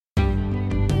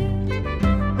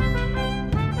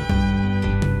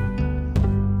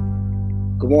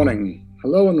morning.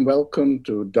 Hello and welcome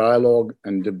to Dialogue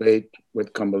and Debate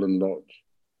with Cumberland Lodge.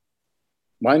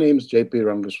 My name is JP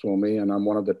Rangaswamy and I'm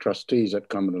one of the trustees at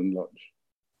Cumberland Lodge.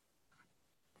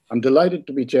 I'm delighted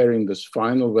to be chairing this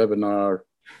final webinar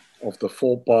of the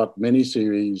four-part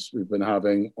mini-series we've been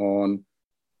having on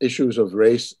issues of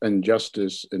race and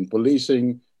justice in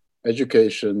policing,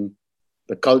 education,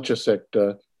 the culture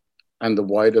sector, and the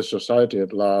wider society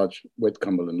at large with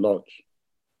Cumberland Lodge.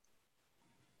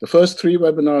 The first three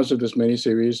webinars of this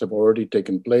mini-series have already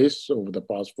taken place over the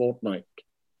past fortnight.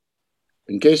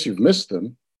 In case you've missed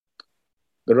them,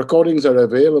 the recordings are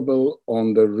available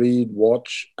on the Read,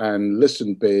 Watch, and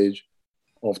Listen page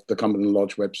of the Cumberland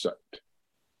Lodge website.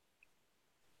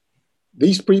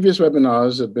 These previous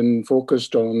webinars have been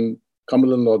focused on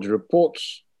Cumberland Lodge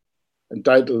reports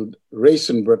entitled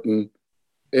Race in Britain,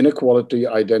 Inequality,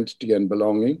 Identity and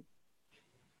Belonging,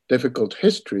 Difficult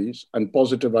Histories and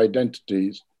Positive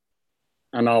Identities,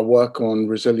 and our work on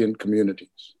resilient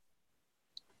communities.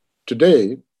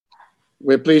 Today,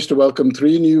 we're pleased to welcome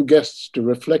three new guests to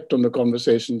reflect on the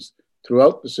conversations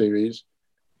throughout the series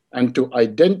and to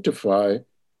identify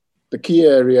the key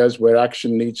areas where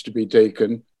action needs to be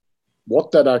taken,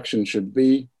 what that action should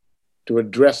be to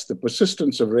address the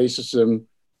persistence of racism,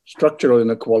 structural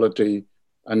inequality,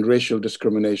 and racial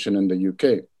discrimination in the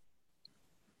UK.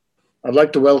 I'd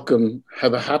like to welcome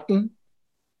Heather Hatton,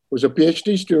 who's a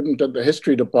PhD student at the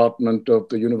History Department of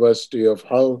the University of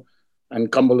Hull and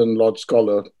Cumberland Lodge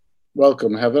Scholar.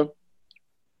 Welcome, Heather.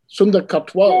 Sundar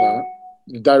Katwala,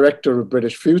 the Director of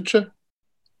British Future,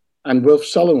 and Wilf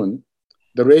Sullivan,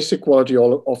 the Race Equality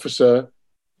Officer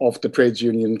of the Trades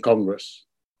Union Congress.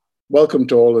 Welcome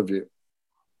to all of you.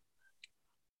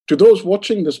 To those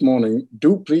watching this morning,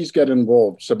 do please get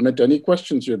involved. Submit any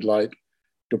questions you'd like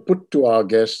to put to our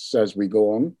guests as we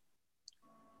go on.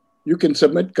 You can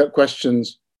submit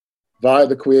questions via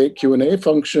the Q&A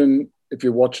function if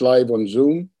you watch live on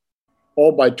Zoom,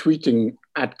 or by tweeting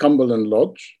at Cumberland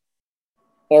Lodge,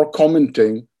 or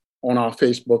commenting on our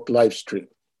Facebook live stream.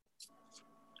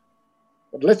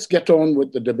 But let's get on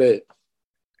with the debate.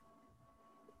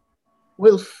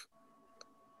 Wilf,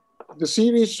 the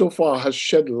series so far has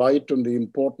shed light on the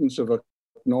importance of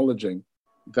acknowledging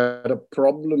that a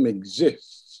problem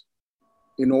exists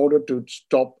in order to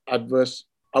stop adverse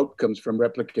outcomes from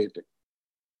replicating.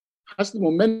 Has the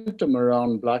momentum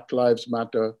around Black Lives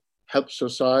Matter helped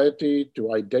society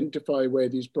to identify where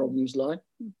these problems lie?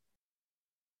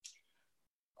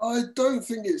 I don't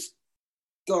think it's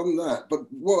done that, but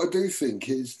what I do think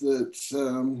is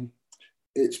that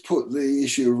it's put the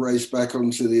issue of race back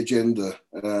onto the agenda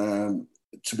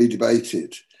to be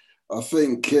debated. I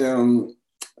think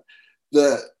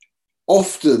that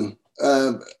often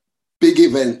big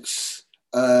events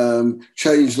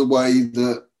change the way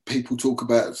that people talk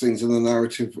about things and the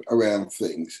narrative around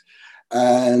things,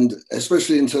 and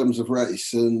especially in terms of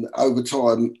race. And over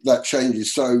time, that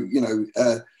changes. So,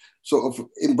 sort of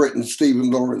in Britain, Stephen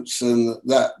Lawrence, and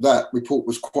that report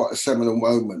was quite a seminal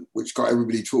moment, which got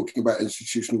everybody talking about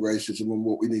institutional racism and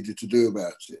what we needed to do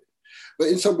about it. But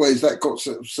in some ways, that got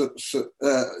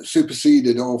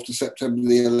superseded after September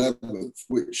the 11th,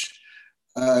 which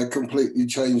completely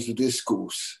changed the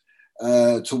discourse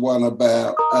to one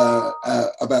about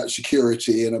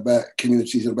security and about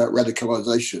communities and about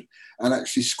radicalisation, and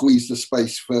actually squeeze the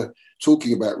space for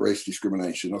talking about race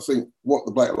discrimination. I think what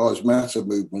the Black Lives Matter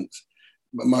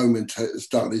moment has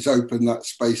done is open that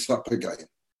space up again.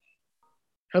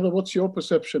 Heather, what's your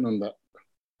perception on that?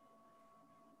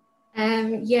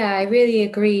 Yeah, I really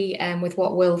agree with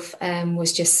what Wilf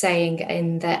was just saying,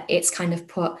 in that it's kind of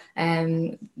put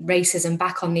racism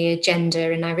back on the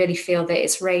agenda, and I really feel that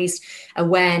it's raised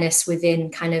awareness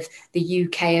within kind of the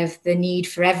UK of the need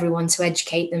for everyone to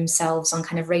educate themselves on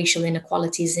kind of racial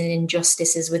inequalities and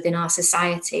injustices within our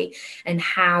society, and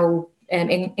how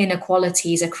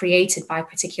inequalities are created by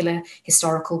particular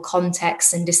historical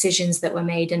contexts and decisions that were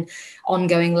made, and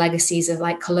ongoing legacies of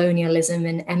like colonialism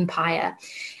and empire.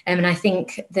 And I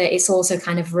think that it's also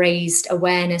kind of raised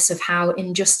awareness of how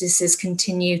injustices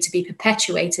continue to be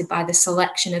perpetuated by the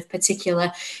selection of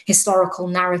particular historical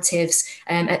narratives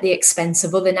at the expense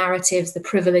of other narratives, the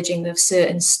privileging of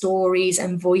certain stories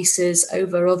and voices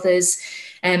over others.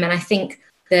 And I think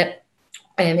that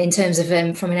in terms of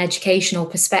from an educational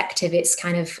perspective, it's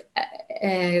kind of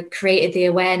created the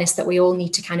awareness that we all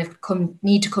need to kind of come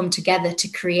together to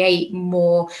create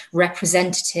more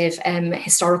representative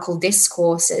historical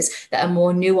discourses that are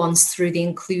more nuanced through the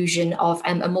inclusion of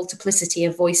a multiplicity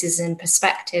of voices and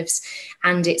perspectives.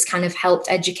 And it's kind of helped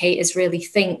educators really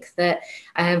think that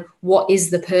what is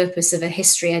the purpose of a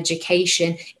history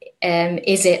education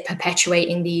Is it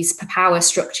perpetuating these power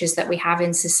structures that we have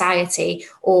in society,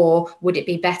 or would it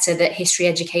be better that history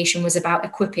education was about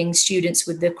equipping students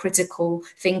with the critical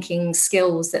thinking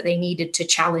skills that they needed to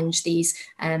challenge these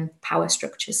power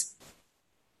structures?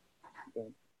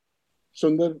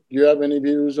 Sundar, do you have any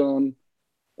views on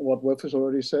what Wilf has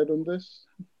already said on this?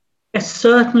 Yes,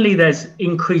 certainly there's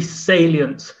increased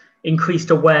salience, increased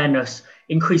awareness,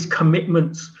 increased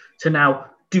commitments to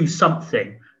now do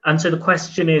something. And so the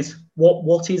question is,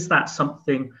 what is that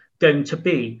something going to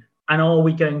be? And are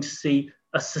we going to see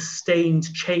a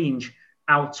sustained change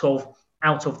out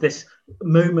of this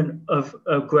moment of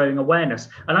growing awareness?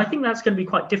 And I think that's going to be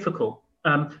quite difficult.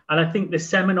 And I think this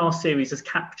seminar series has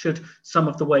captured some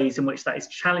of the ways in which that is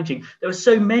challenging. There are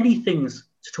so many things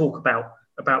to talk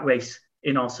about race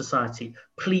in our society: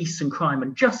 police and crime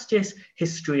and justice,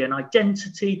 history and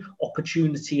identity,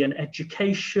 opportunity and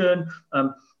education,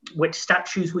 which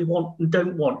statues we want and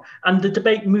don't want. And the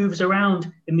debate moves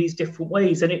around in these different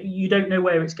ways, and you don't know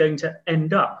where it's going to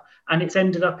end up. And it's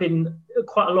ended up in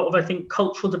quite a lot of, I think,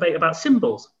 cultural debate about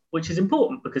symbols, which is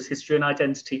important because history and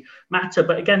identity matter.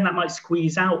 But again, that might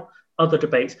squeeze out other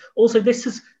debates. Also, this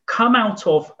has come out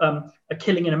of a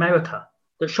killing in America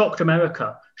that shocked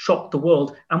America, shocked the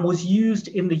world, and was used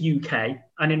in the UK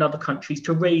and in other countries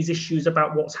to raise issues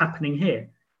about what's happening here.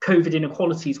 COVID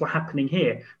inequalities were happening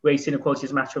here. Race inequality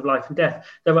is a matter of life and death.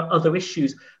 There are other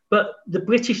issues. But the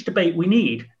British debate we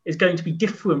need is going to be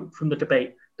different from the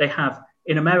debate they have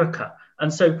in America.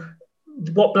 And so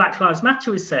what Black Lives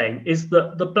Matter is saying is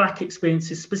that the Black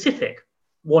experience is specific.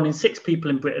 1 in 6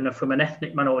 people in Britain are from an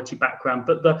ethnic minority background,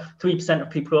 but the 3% of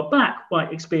people who are Black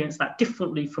might experience that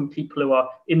differently from people who are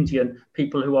Indian,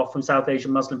 people who are from South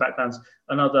Asian Muslim backgrounds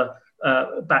and other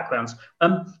backgrounds.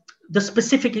 The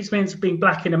specific experience of being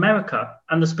Black in America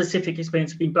and the specific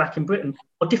experience of being Black in Britain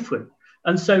are different.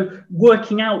 And so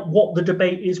working out what the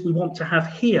debate is we want to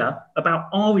have here about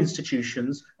our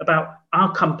institutions, about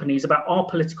our companies, about our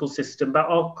political system, about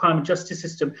our crime and justice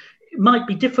system, it might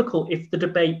be difficult if the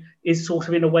debate is sort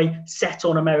of in a way set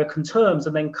on American terms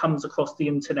and then comes across the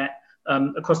internet,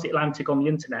 across the Atlantic on the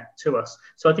internet to us.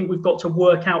 So I think we've got to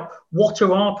work out what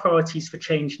are our priorities for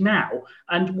change now.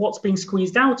 And what's being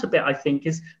squeezed out a bit, I think,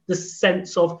 is the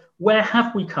sense of where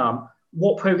have we come?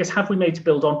 What progress have we made to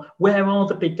build on? Where are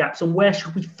the big gaps, and where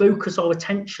should we focus our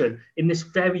attention in this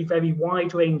very, very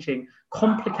wide-ranging,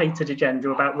 complicated agenda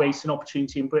about race and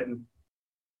opportunity in Britain?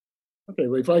 Okay,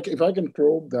 well, if I can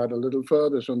probe that a little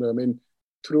further, Sundar, I mean,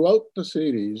 throughout the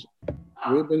series,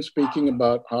 we've been speaking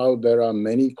about how there are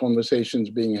many conversations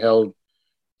being held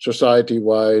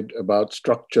society-wide about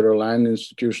structural and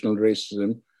institutional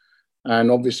racism.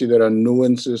 And obviously there are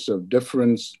nuances of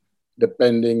difference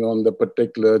depending on the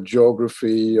particular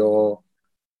geography or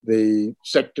the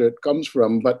sector it comes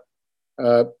from. But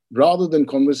rather than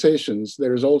conversations,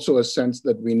 there is also a sense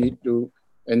that we need to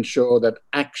ensure that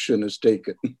action is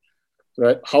taken,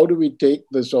 right? How do we take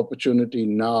this opportunity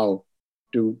now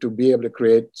to be able to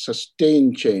create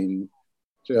sustained change?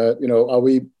 Are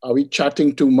we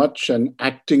chatting too much and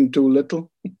acting too little?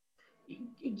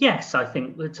 Yes, I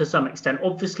think to some extent.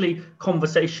 Obviously,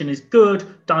 conversation is good.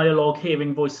 Dialogue,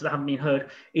 hearing voices that haven't been heard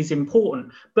is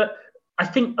important. But I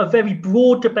think a very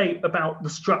broad debate about the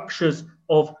structures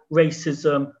of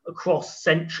racism across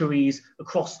centuries,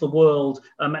 across the world,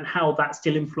 and how that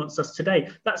still influences us today,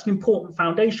 that's an important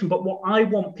foundation. But what I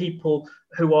want people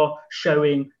who are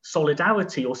showing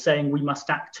solidarity or saying we must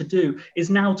act to do is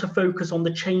now to focus on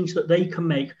the change that they can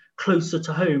make closer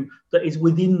to home, that is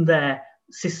within their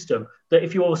system. That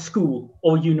if you're a school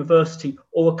or a university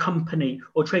or a company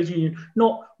or trade union,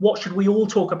 not what should we all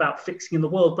talk about fixing in the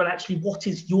world, but actually what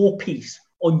is your piece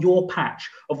on your patch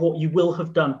of what you will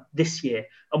have done this year,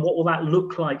 and what will that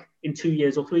look like in 2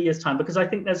 years or 3 years' time? Because I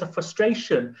think there's a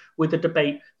frustration with the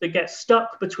debate that gets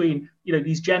stuck between,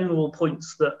 these general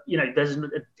points that, there's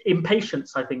an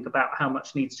impatience, I think, about how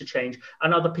much needs to change,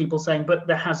 and other people saying, but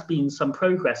there has been some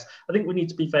progress. I think we need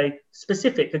to be very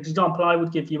specific. An example I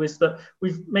would give you is that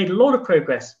we've made a lot of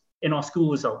progress in our school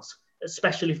results,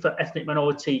 especially for ethnic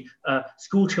minority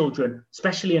school children,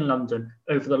 especially in London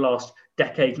over the last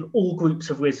decade, and all groups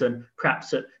have risen,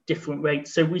 perhaps at different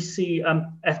rates. So we see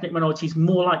ethnic minorities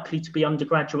more likely to be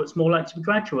undergraduates, more likely to be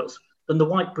graduates than the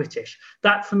white British.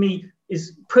 That, for me,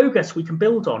 is progress we can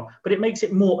build on, but it makes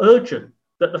it more urgent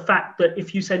that the fact that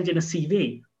if you send in a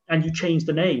CV and you change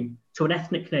the name to an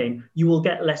ethnic name, you will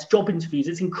get less job interviews.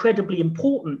 It's incredibly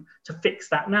important to fix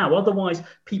that now. Otherwise,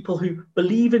 people who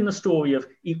believe in the story of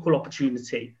equal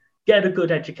opportunity, get a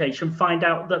good education, find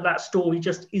out that that story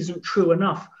just isn't true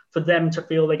enough for them to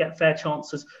feel they get fair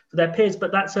chances for their peers.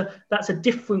 But that's a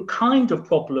different kind of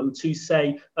problem to,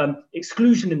 say,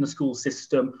 exclusion in the school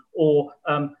system or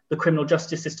the criminal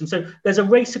justice system. So there's a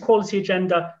race equality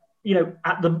agenda,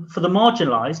 for the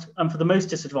marginalised and for the most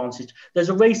disadvantaged. There's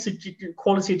a race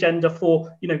equality agenda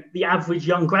for, the average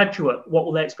young graduate. What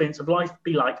will their experience of life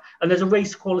be like? And there's a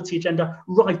race equality agenda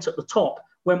right at the top.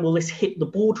 When will this hit the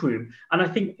boardroom? And I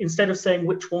think instead of saying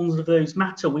which ones of those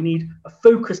matter, we need a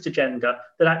focused agenda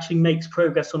that actually makes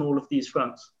progress on all of these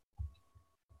fronts.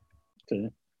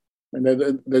 Okay.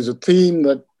 And there's a theme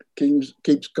that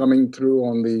keeps coming through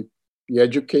on the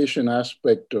education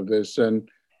aspect of this. And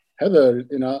Heather,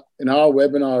 in our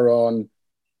webinar on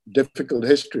difficult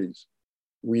histories,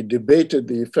 we debated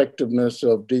the effectiveness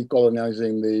of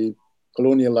colonializing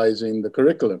the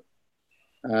curriculum.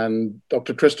 And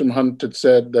Dr. Tristram Hunt had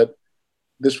said that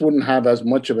this wouldn't have as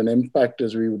much of an impact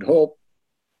as we would hope,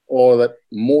 or that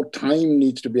more time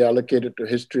needs to be allocated to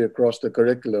history across the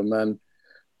curriculum, and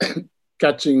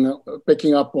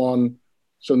picking up on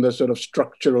some of the sort of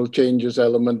structural changes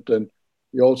element. And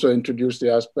we also introduced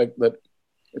the aspect that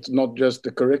it's not just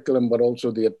the curriculum, but also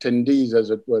the attendees,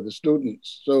 as it were, the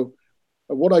students. So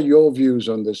what are your views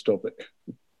on this topic?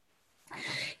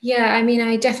 Yeah, I mean,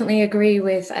 I definitely agree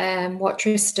with what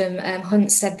Tristram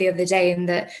Hunt said the other day, in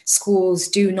that schools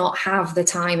do not have the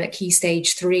time at Key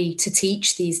Stage 3 to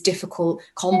teach these difficult,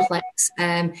 complex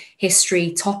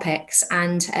history topics,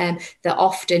 and that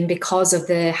often, because of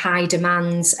the high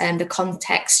demands and the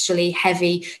contextually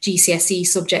heavy GCSE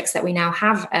subjects that we now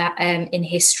have in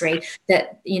history,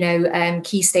 that,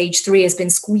 Key Stage 3 has been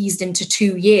squeezed into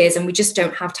 2 years, and we just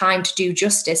don't have time to do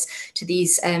justice to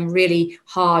these really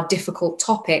hard, difficult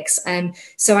topics.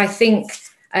 So I think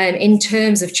in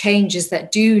terms of changes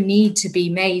that do need to be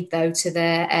made, though, to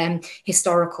the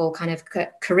historical kind of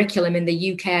curriculum in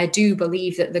the UK, I do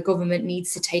believe that the government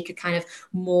needs to take a kind of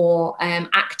more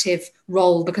active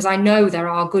role, because I know there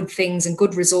are good things and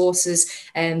good resources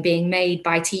being made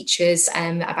by teachers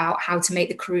about how to make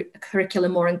the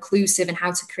curriculum more inclusive and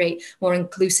how to create more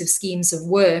inclusive schemes of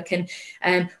work.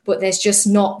 But there's just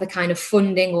not the kind of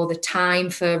funding or the time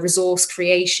for resource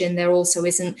creation. There also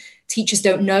isn't. Teachers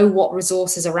don't know what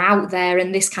resources are out there,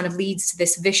 and this kind of leads to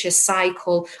this vicious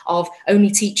cycle of only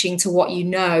teaching to what you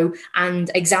know, and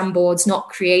exam boards not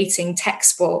creating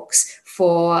textbooks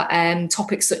for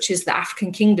topics such as the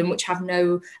African Kingdom, which have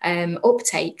no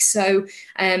uptake. So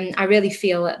I really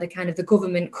feel that the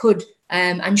government could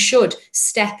and should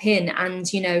step in and,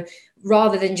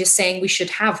 rather than just saying we should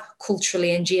have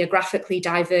culturally and geographically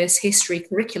diverse history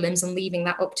curriculums and leaving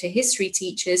that up to history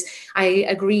teachers, I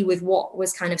agree with what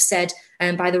was kind of said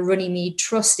by the Runnymede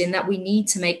Trust, in that we need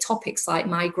to make topics like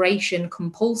migration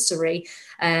compulsory.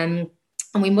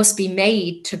 And we must be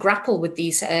made to grapple with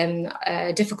these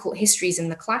difficult histories in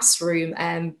the classroom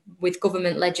with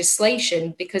government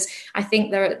legislation, because I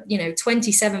think there are,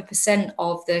 27%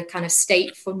 of the kind of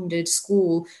state-funded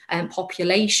school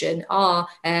population are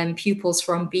pupils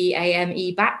from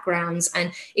BAME backgrounds.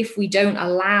 And if we don't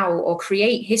allow or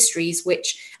create histories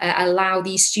which allow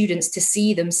these students to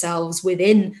see themselves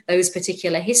within those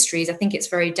particular histories, I think it's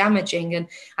very damaging. And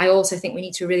I also think we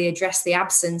need to really address the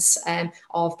absence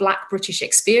of Black British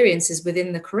experiences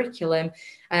within the curriculum.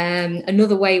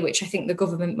 Another way which I think the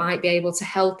government might be able to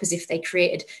help is if they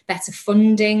created better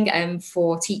funding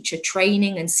for teacher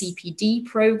training and CPD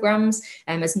programs,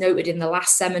 as noted in the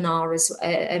last seminar,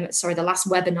 the last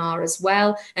webinar as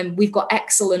well. And we've got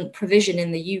excellent provision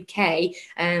in the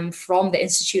UK from the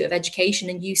Institute of Education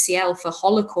and UCL for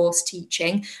Holocaust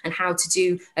teaching and how to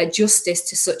do justice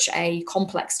to such a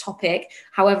complex topic.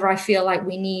 However, I feel like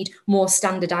we need more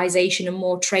standardization and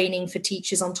more training for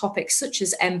teachers on topics such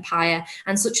as empire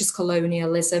and such as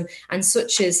colonialism and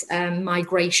such as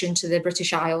migration to the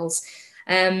British Isles.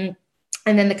 And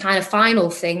then the kind of final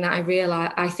thing that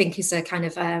I think is a kind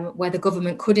of where the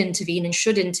government could intervene and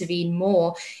should intervene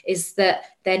more is that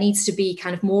there needs to be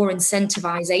kind of more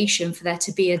incentivization for there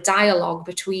to be a dialogue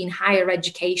between higher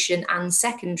education and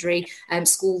secondary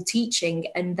school teaching,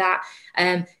 and that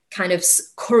kind of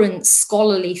current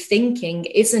scholarly thinking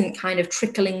isn't kind of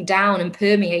trickling down and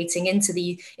permeating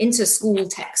into school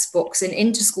textbooks and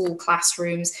into school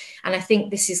classrooms. And I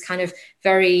think this is kind of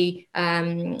very,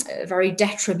 very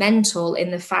detrimental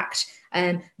in the fact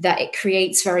that it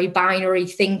creates very binary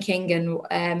thinking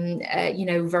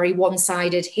and, very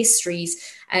one-sided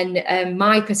histories. And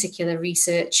my particular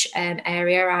research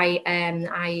area,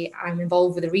 I'm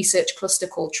involved with a research cluster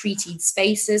called Treated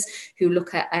Spaces, who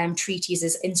look at treaties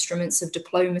as instruments of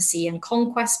diplomacy and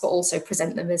conquest, but also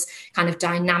present them as kind of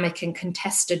dynamic and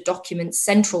contested documents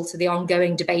central to the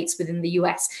ongoing debates within the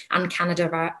US and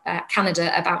Canada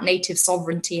about native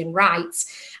sovereignty and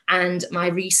rights. And my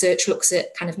research looks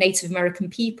at kind of Native American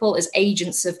people as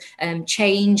agents of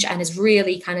change and as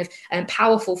really kind of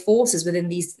powerful forces within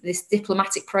this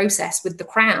diplomatic process with the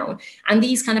Crown. And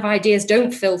these kind of ideas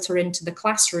don't filter into the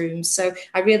classrooms. So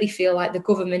I really feel like the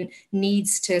government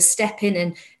needs to step in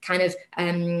and kind of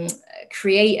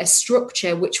create a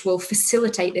structure which will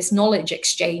facilitate this knowledge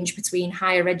exchange between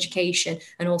higher education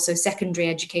and also secondary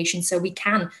education, so we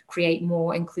can create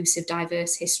more inclusive,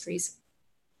 diverse histories.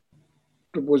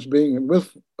 Was being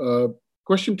with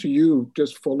question to you,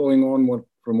 just following on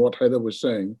from what Heather was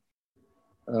saying,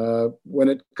 when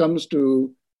it comes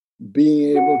to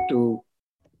being able to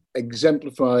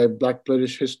exemplify Black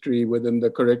British history within the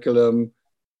curriculum,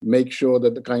 make sure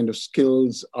that the kind of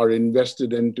skills are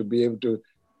invested in to be able to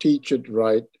teach it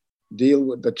right, deal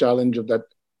with the challenge of that,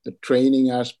 the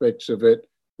training aspects of it.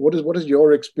 What has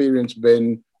your experience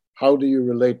been? How do you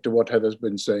relate to what Heather's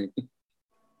been saying?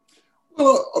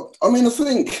 Well, I mean,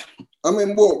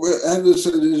 what Heather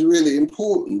said is really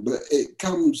important, but it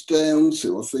comes down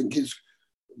to, I think, is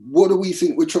what do we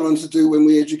think we're trying to do when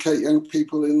we educate young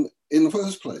people in the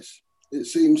first place? It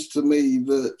seems to me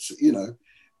that,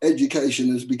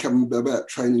 education has become about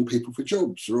training people for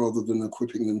jobs rather than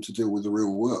equipping them to deal with the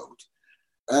real world.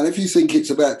 And if you think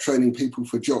it's about training people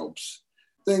for jobs,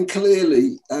 then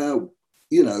clearly,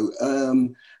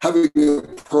 having a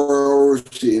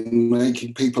priority in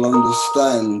making people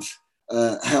understand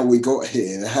how we got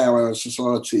here, how our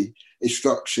society is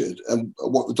structured, and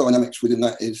what the dynamics within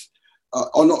that is,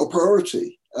 are not a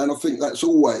priority. And I think that's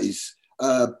always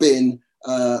been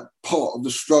part of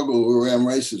the struggle around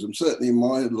racism, certainly in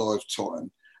my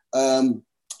lifetime,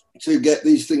 to get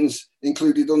these things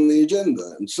included on the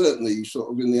agenda. And certainly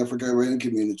sort of in the Afro-Caribbean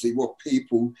community, what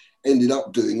people ended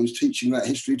up doing was teaching that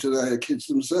history to their kids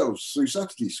themselves through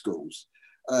Saturday schools,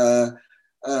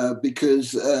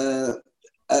 because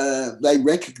they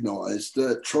recognised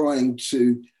that trying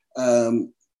to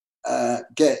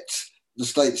get the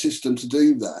state system to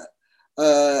do that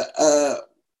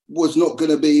was not going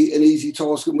to be an easy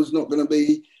task and was not going to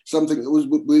be something that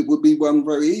would be won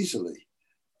very easily.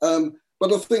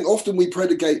 But I think often we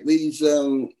predicate these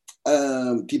debates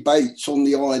on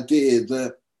the idea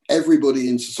that everybody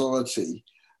in society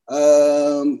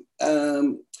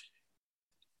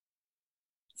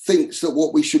thinks that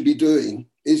what we should be doing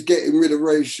is getting rid of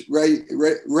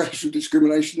racial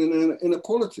discrimination and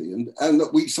inequality, and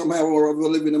that we somehow or other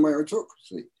live in a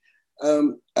meritocracy.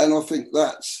 And I think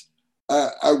that's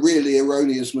a really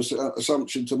erroneous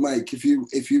assumption to make if you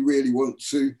really want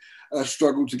to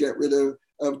struggle to get rid of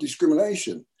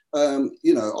discrimination. I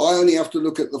only have to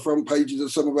look at the front pages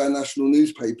of some of our national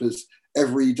newspapers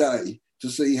every day to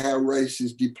see how race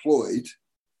is deployed,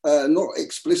 not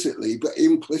explicitly, but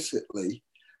implicitly,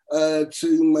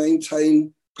 to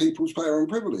maintain people's power and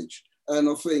privilege. And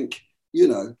I think,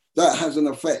 that has an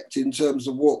effect in terms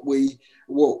of what we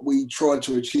try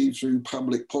to achieve through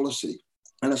public policy,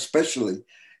 and especially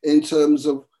in terms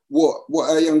of what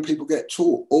our young people get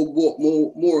taught, or what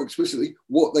more explicitly,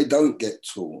 what they don't get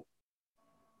taught.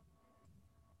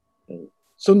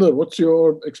 Sundar, what's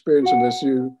your experience of this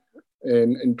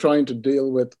in trying to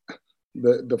deal with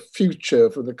the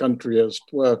future for the country as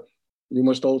well? You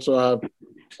must also have,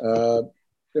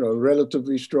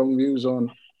 relatively strong views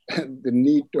on the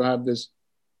need to have this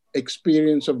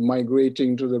experience of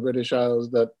migrating to the British Isles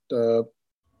that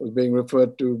was being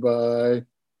referred to by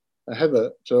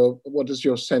Heather. So what is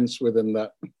your sense within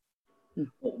that?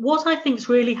 What I think is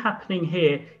really happening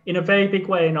here in a very big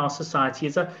way in our society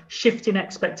is a shift in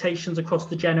expectations across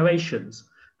the generations.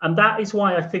 And that is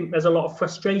why I think there's a lot of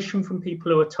frustration from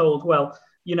people who are told, well,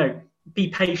 be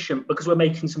patient because we're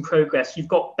making some progress. You've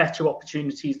got better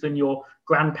opportunities than your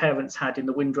grandparents had in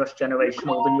the Windrush generation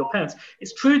or than your parents.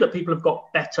 It's true that people have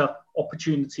got better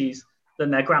opportunities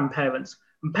than their grandparents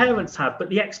and parents have, but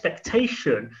the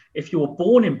expectation, if you were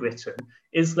born in Britain,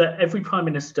 is that every Prime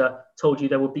Minister told you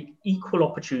there would be equal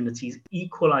opportunities,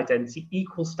 equal identity,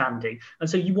 equal standing. And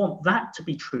so you want that to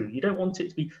be true. You don't want it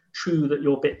to be true that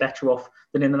you're a bit better off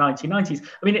than in the 1990s.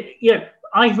 I mean,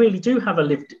 I really do have a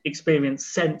lived experience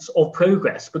sense of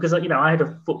progress because, you know, I had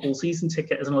a football season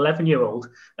ticket as an 11-year-old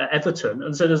at Everton.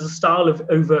 And so there's a style of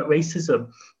overt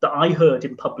racism that I heard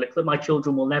in public that my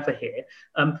children will never hear.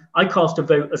 I cast a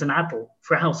vote as an adult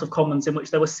for a House of Commons in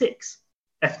which there were 6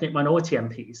 ethnic minority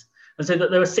MPs. And so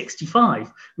that there are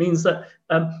 65 means that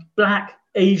Black,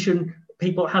 Asian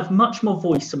people have much more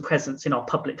voice and presence in our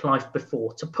public life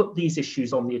before to put these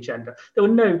issues on the agenda. There were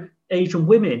no Asian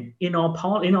women in our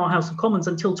House of Commons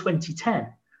until 2010.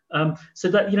 So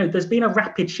that, you know, there's been a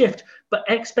rapid shift, but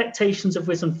expectations have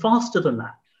risen faster than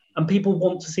that. And people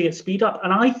want to see it speed up.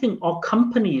 And I think our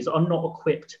companies are not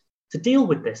equipped to deal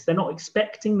with this. They're not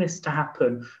expecting this to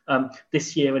happen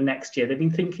this year and next year. They've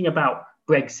been thinking about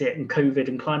Brexit and COVID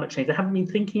and climate change. They haven't been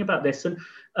thinking about this. And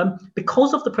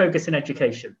because of the progress in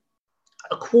education,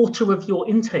 a quarter of your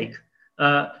intake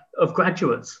of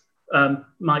graduates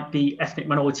might be ethnic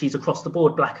minorities across the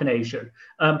board, Black and Asian.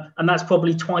 And that's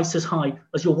probably twice as high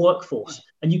as your workforce.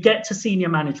 And you get to senior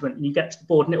management and you get to the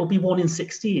board and it will be 1 in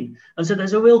 16. And so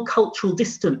there's a real cultural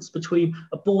distance between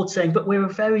a board saying, but we're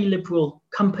a very liberal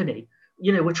company.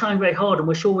 You know, we're trying very hard and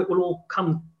we're sure it will all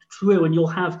come through and you'll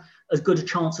have as good a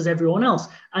chance as everyone else.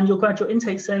 And your graduate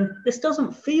intake saying, this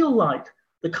doesn't feel like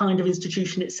the kind of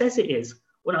institution it says it is.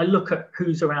 When I look at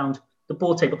who's around the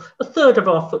board table, a third of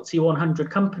our FTSE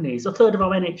 100 companies, a third of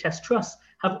our NHS trusts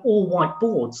have all white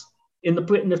boards in the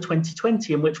Britain of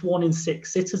 2020, in which 1 in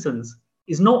 6 citizens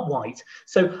is not white.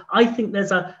 So I think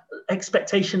there's an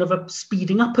expectation of a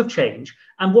speeding up of change.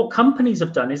 And what companies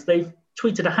have done is they've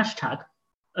tweeted a hashtag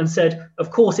and said,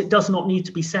 of course, it does not need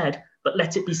to be said, but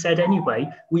let it be said anyway.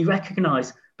 We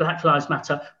recognise Black Lives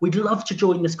Matter. We'd love to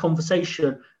join this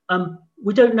conversation.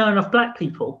 We don't know enough Black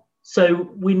people. So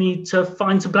we need to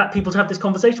find some Black people to have this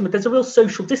conversation with. There's a real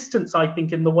social distance, I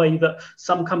think, in the way that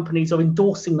some companies are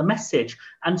endorsing the message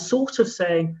and sort of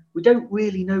saying, we don't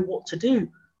really know what to do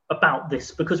about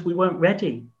this because we weren't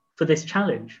ready for this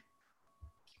challenge.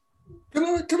 Can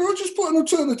I just put an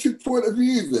alternative point of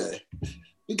view there?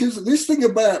 Because this thing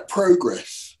about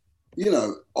progress, you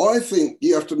know, I think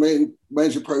you have to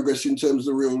measure progress in terms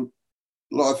of the real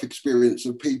life experience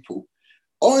of people.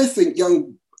 I think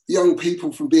young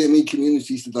people from BME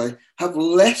communities today have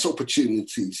less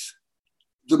opportunities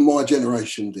than my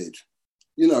generation did.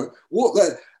 You know,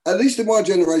 at least in my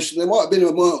generation, there might have been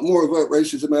more overt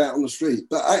racism out on the street,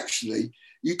 but actually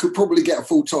you could probably get a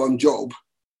full-time job.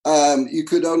 You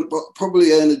could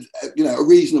probably earn a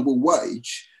reasonable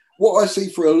wage. What I see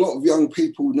for a lot of young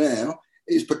people now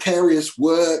is precarious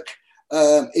work,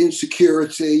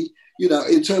 insecurity, you know,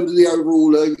 in terms of the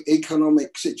overall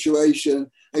economic situation.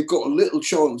 They've got a little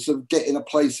chance of getting a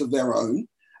place of their own.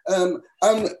 And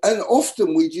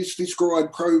often we just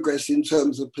describe progress in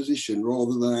terms of position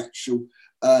rather than actual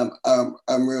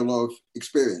real life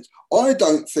experience. I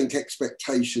don't think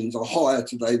expectations are higher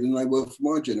today than they were for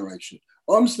my generation.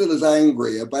 I'm still as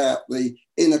angry about the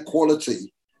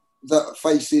inequality that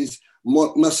faces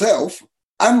myself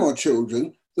and my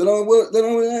children than I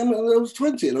am when I was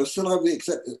 20. And I still have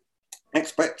the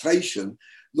expectation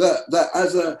that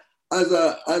as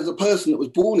a person that was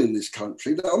born in this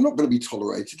country, that I'm not going to be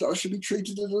tolerated, that I should be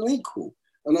treated as an equal.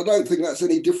 And I don't think that's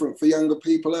any different for younger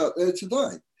people out there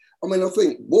today. I mean, I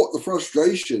think what the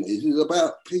frustration is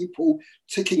about people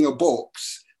ticking a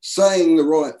box, saying the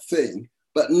right thing,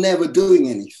 but never doing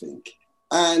anything.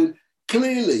 And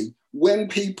clearly, when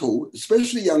people,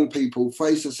 especially young people,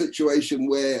 face a situation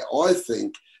where I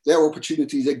think their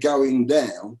opportunities are going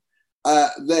down,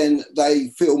 then they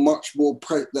feel much more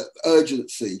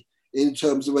urgency in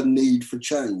terms of a need for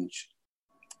change.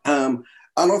 And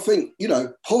I think, you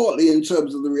know, partly in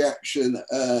terms of the reaction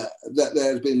that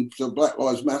there's been to Black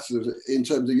Lives Matter in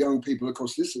terms of young people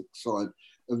across this side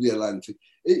of the Atlantic,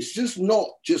 it's just not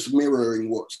just mirroring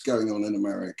what's going on in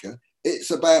America.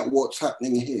 It's about what's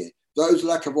happening here. Those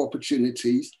lack of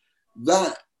opportunities,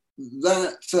 that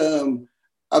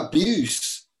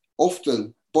abuse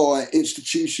often by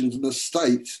institutions and the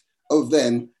state of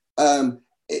them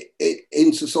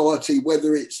in society,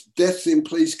 whether it's deaths in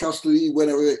police custody,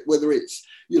 whether it's,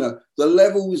 you know, the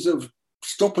levels of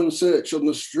stop and search on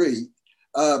the street,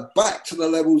 back to the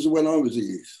levels of when I was a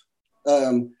youth,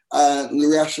 and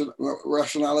the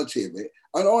rationality of it.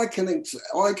 And I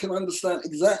can understand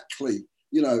exactly,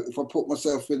 you know, if I put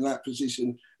myself in that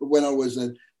position when I was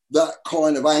that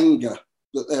kind of anger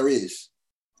that there is,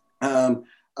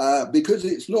 because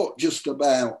it's not just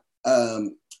about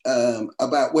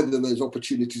whether there's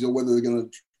opportunities or whether they're going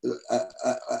to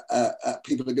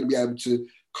people are going to be able to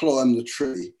climb the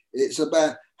tree. It's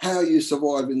about how you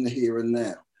survive in the here and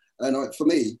now. And for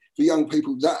me, for young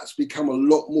people, that's become a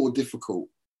lot more difficult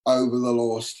over the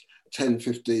last 10,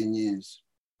 15 years?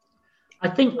 I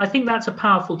think that's a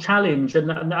powerful challenge,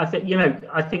 and I think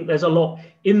I think there's a lot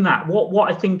in that.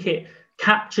 What I think it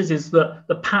captures is that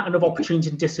the pattern of opportunity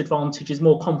and disadvantage is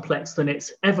more complex than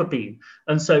it's ever been.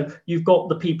 And so you've got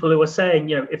the people who are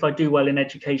saying, if I do well in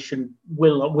education,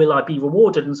 will I be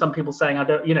rewarded? And some people saying, I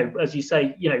don't, as you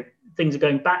say, things are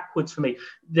going backwards for me.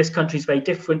 This country is very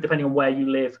different depending on where you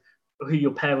live, who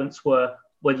your parents were,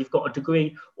 whether you've got a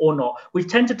degree or not. We've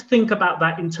tended to think about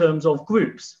that in terms of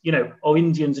groups, are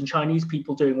Indians and Chinese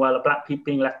people doing well, are black people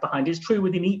being left behind? It's true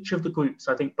within each of the groups,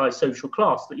 I think, by social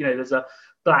class, that, there's a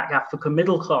black African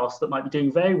middle class that might be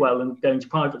doing very well and going to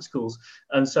private schools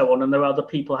and so on. And there are other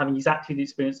people having exactly the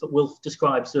experience that Wilf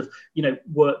describes of,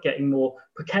 work getting more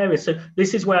precarious. So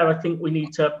this is where I think we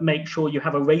need to make sure you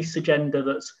have a race agenda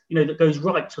that's, that goes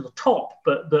right to the top,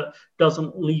 but that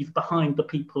doesn't leave behind the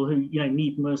people who,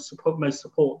 need most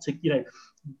support to,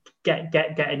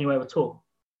 get anywhere at all.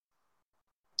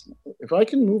 If I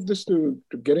can move this to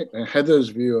getting Heather's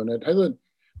view on it. Heather,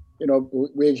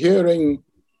 we're hearing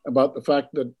about the fact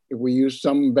that if we use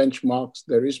some benchmarks,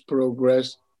 there is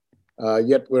progress,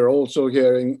 yet we're also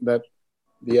hearing that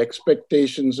the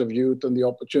expectations of youth and the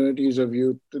opportunities of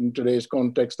youth in today's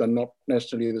context are not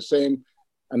necessarily the same.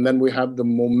 And then we have the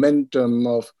momentum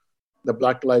of the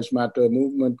Black Lives Matter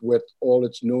movement with all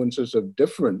its nuances of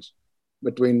difference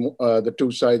between the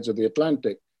two sides of the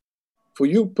Atlantic. For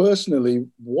you personally,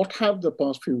 what have the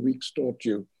past few weeks taught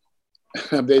you?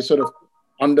 Have they sort of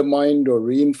undermined or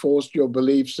reinforced your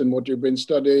beliefs in what you've been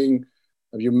studying?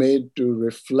 Have you made to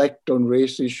reflect on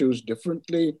race issues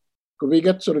differently? Could we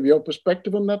get sort of your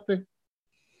perspective on that thing?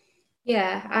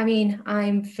 Yeah, I mean,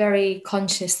 I'm very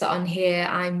conscious that on here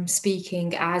I'm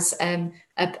speaking as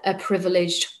a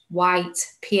privileged white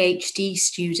PhD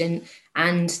student,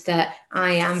 and that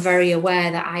I am very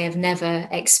aware that I have never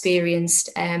experienced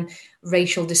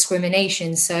racial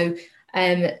discrimination. So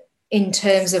in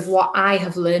terms of what I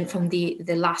have learned from the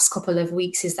last couple of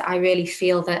weeks is that I really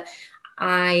feel that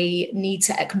I need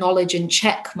to acknowledge and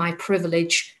check my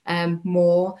privilege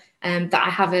more, that I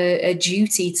have a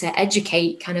duty to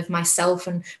educate kind of myself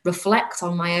and reflect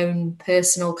on my own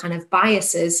personal kind of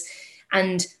biases,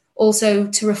 and also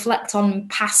to reflect on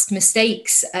past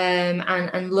mistakes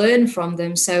and learn from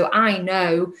them. So I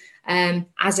know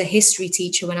as a history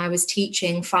teacher, when I was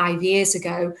teaching 5 years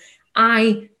ago,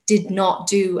 I did not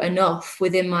do enough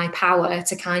within my power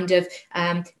to kind of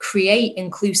create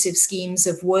inclusive schemes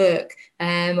of work,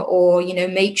 or,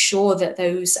 make sure that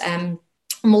those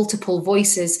multiple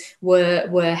voices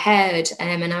were heard.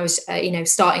 And I was,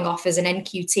 starting off as an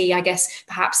NQT, I guess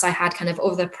perhaps I had kind of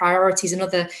other priorities and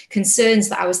other concerns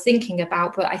that I was thinking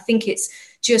about. But I think it's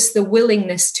just the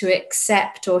willingness to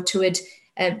accept or to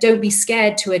don't be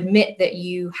scared to admit that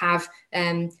you have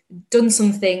done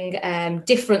something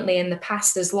differently in the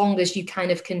past, as long as you kind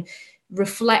of can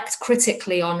reflect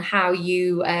critically on how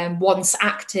you once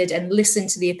acted and listen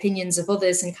to the opinions of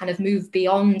others and kind of move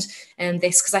beyond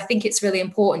this. Because I think it's really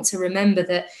important to remember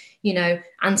that,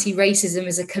 anti-racism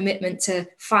is a commitment to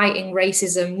fighting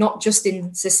racism, not just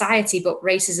in society, but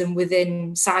racism within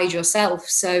inside yourself.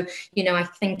 So, I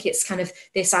think it's kind of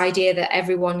this idea that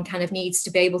everyone kind of needs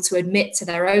to be able to admit to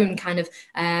their own kind of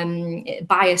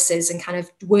biases and kind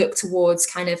of work towards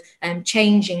kind of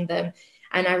changing them.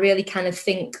 And I really kind of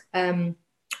think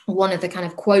one of the kind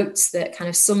of quotes that kind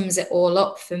of sums it all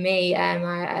up for me,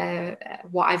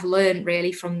 what I've learned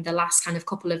really from the last kind of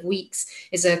couple of weeks,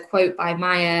 is a quote by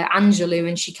Maya Angelou,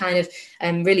 and she kind of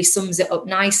really sums it up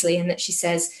nicely, in that she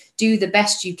says, do the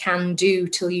best you can do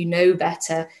till you know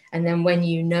better, and then when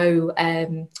you know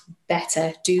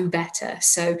better, do better.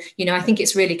 So, I think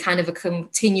it's really kind of a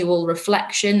continual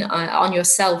reflection on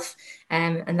yourself,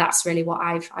 and that's really what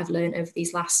I've learned over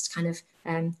these last kind of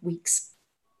weeks.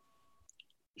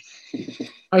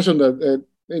 Ashunda,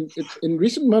 in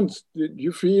recent months, do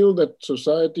you feel that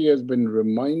society has been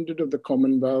reminded of the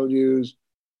common values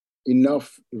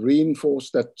enough,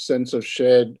 reinforced that sense of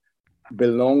shared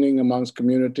belonging amongst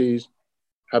communities?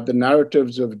 Have the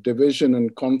narratives of division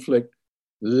and conflict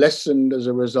lessened as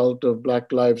a result of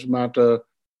Black Lives Matter?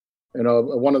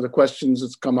 One of the questions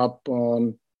that's come up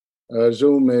on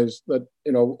Zoom is that,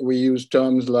 we use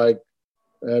terms like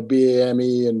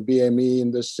BAME and BME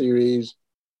in this series,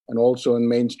 and also in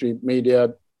mainstream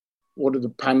media. What do the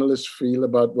panelists feel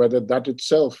about whether that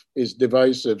itself is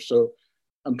divisive? So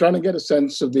I'm trying to get a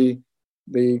sense of the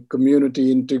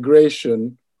community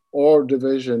integration or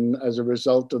division as a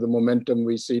result of the momentum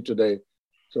we see today.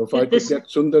 So if I could get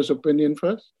Sundar's opinion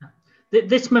first.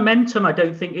 This momentum, I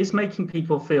don't think, is making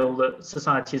people feel that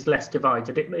society is less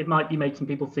divided. It might be making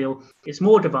people feel it's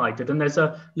more divided, and there's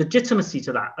a legitimacy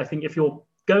to that. I think if you're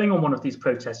going on one of these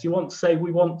protests. You want to say,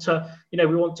 we want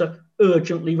to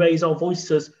urgently raise our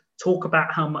voices, talk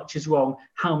about how much is wrong,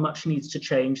 how much needs to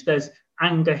change. There's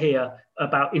anger here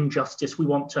about injustice. We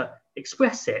want to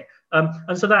express it.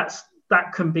 And so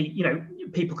that can be,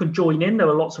 people can join in. There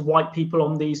are lots of white people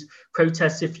on these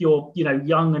protests. If you're,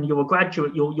 young and you're a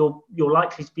graduate, you're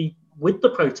likely to be with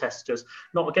the protesters,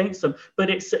 not against them. But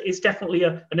it's definitely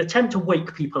an attempt to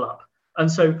wake people up. And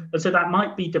so that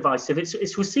might be divisive.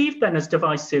 It's received then as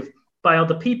divisive by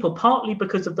other people, partly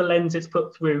because of the lens it's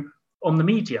put through on the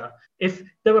media. If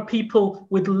there are people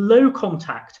with low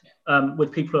contact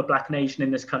with people who are Black and Asian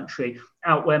in this country,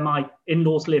 out where my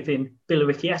in-laws live in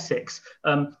Billericay, Essex,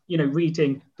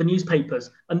 reading the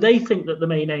newspapers, and they think that the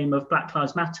main aim of Black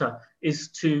Lives Matter is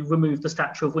to remove the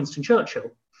statue of Winston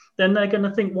Churchill, then they're going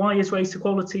to think, why is race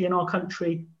equality in our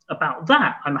country about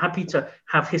that? I'm happy to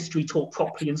have history taught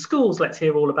properly in schools. Let's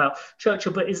hear all about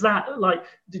Churchill. But is that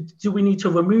do we need to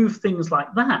remove things like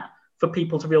that for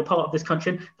people to feel part of this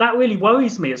country? And that really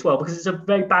worries me as well, because it's a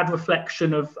very bad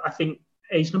reflection of, I think,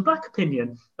 Asian and Black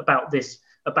opinion about this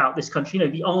country.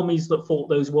 The armies that fought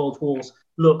those world wars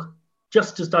look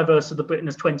just as diverse as the Britain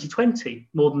of 2020,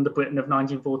 more than the Britain of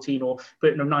 1914 or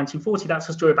Britain of 1940. That's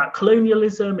a story about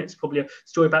colonialism. It's probably a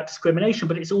story about discrimination,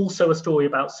 but it's also a story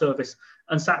about service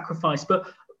and sacrifice.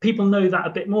 But people know that a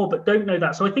bit more, but don't know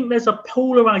that. So I think there's a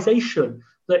polarization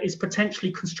that is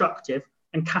potentially constructive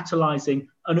and catalyzing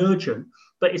and urgent,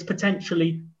 but it's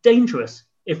potentially dangerous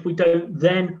if we don't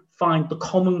then find the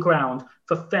common ground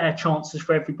for fair chances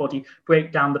for everybody,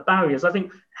 break down the barriers. I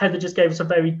think Heather just gave us a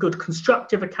very good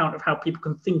constructive account of how people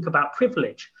can think about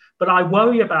privilege. But I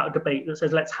worry about a debate that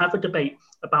says, let's have a debate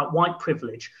about white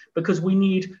privilege, because we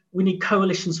need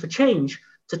coalitions for change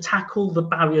to tackle the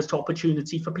barriers to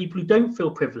opportunity for people who don't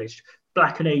feel privileged,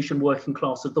 Black and Asian working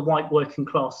classes, the white working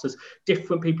classes,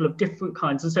 different people of different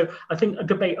kinds. And so I think a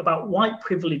debate about white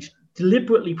privilege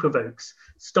deliberately provokes,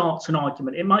 starts an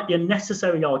argument. It might be a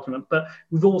necessary argument, but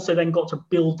we've also then got to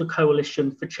build the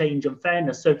coalition for change and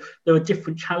fairness. So there are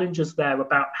different challenges there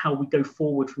about how we go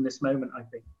forward from this moment, I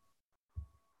think.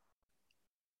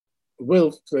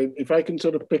 Will, if I can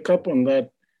sort of pick up on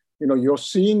that, you're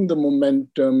seeing the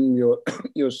momentum,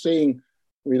 you're seeing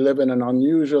we live in an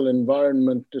unusual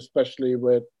environment, especially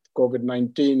with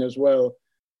COVID-19 as well.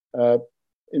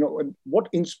 What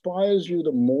inspires you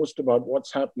the most about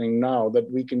what's happening now that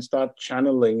we can start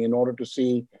channeling in order to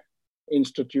see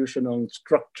institutional and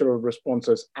structural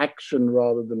responses, action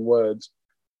rather than words?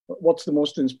 What's the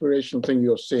most inspirational thing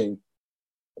you're seeing?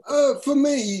 For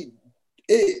me,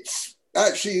 it's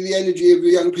actually the energy of the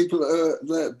young people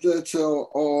that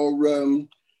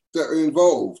are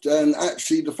involved, and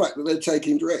actually the fact that they're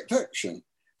taking direct action.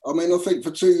 I mean, I think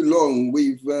for too long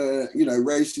we've,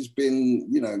 race has been,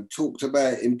 talked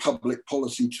about in public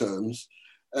policy terms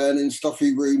and in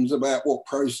stuffy rooms about what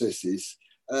processes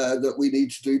that we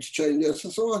need to do to change our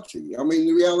society. I mean,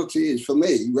 the reality is, for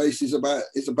me, racism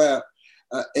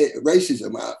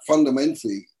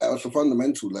fundamentally, at a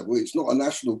fundamental level, it's not a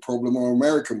national problem or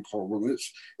American problem.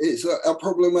 It's a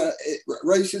problem.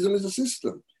 Racism is a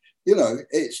system.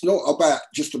 It's not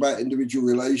just about individual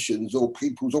relations or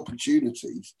people's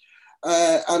opportunities.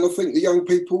 And I think the young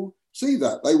people see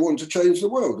that. They want to change the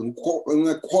world, and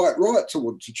they're quite right to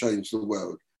want to change the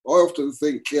world. I often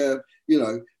think, the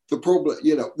problem,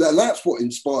 that's what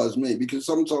inspires me, because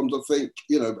sometimes I think,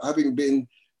 having been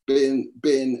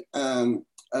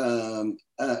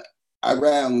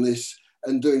around this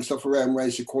and doing stuff around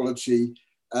race equality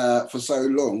for so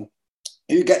long,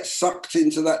 you get sucked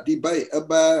into that debate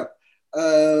about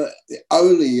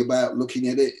only about looking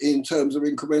at it in terms of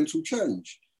incremental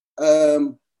change.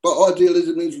 But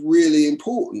idealism is really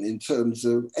important in terms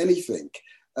of anything.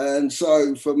 And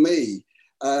so for me,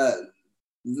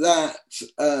 that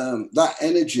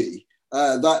energy,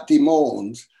 that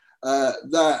demand,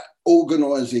 that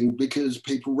organising, because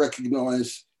people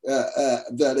recognise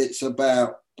that it's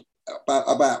about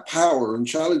power and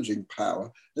challenging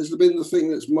power, has been the thing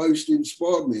that's most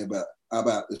inspired me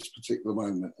about this particular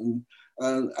moment, and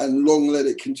long let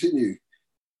it continue.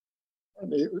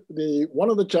 One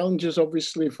of the challenges,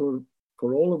 obviously, for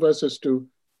all of us is to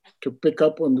pick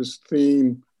up on this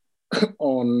theme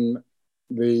on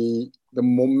the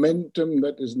momentum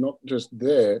that is not just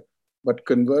there, but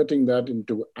converting that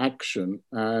into action.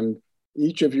 And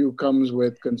each of you comes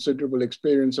with considerable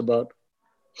experience about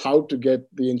how to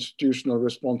get the institutional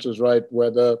responses right,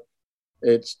 whether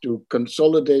it's to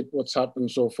consolidate what's happened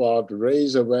so far, to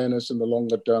raise awareness in the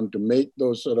longer term, to make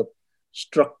those sort of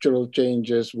structural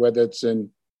changes, whether it's in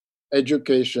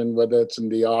education, whether it's in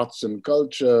the arts and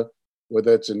culture,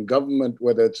 whether it's in government,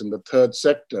 whether it's in the third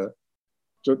sector.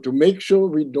 So to make sure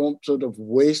we don't sort of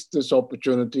waste this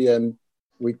opportunity and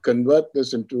we convert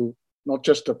this into not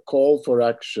just a call for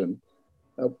action,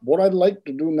 what I'd like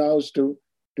to do now is to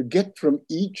get from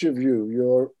each of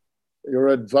you your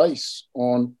advice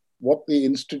on what the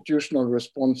institutional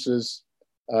responses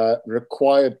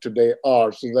required today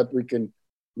are, so that we can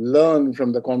learn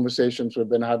from the conversations we've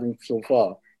been having so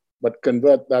far, but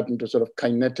convert that into sort of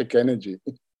kinetic energy.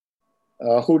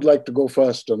 Who'd like to go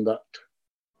first on that?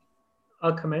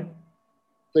 I'll come in.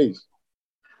 Please.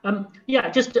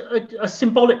 Yeah, just a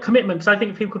symbolic commitment, because I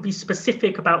think if people could be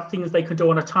specific about things they could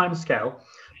do on a timescale.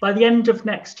 By the end of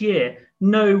next year,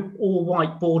 no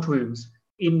all-white boardrooms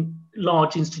in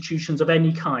large institutions of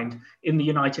any kind in the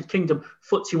United Kingdom.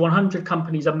 FTSE 100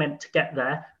 companies are meant to get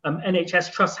there.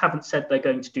 NHS trusts haven't said they're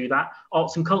going to do that.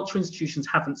 Arts and culture institutions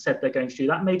haven't said they're going to do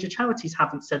that. Major charities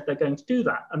haven't said they're going to do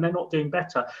that, and they're not doing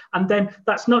better. And then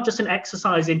that's not just an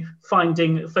exercise in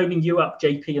phoning you up,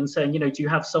 JP, and saying, do you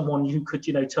have someone who could,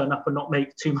 turn up and not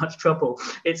make too much trouble?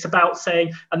 It's about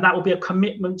saying, and that will be a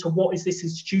commitment to what is this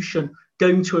institution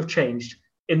going to have changed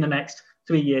in the next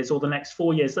 3 years or the next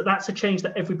 4 years, that's a change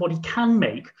that everybody can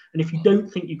make. And if you don't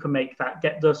think you can make that,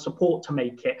 get the support to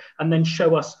make it, and then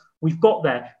show us we've got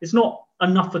there. It's not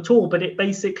enough at all, but it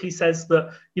basically says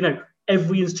that,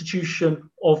 every institution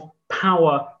of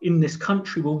power in this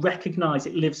country will recognize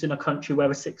it lives in a country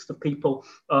where a sixth of people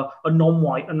are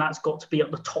non-white, and that's got to be at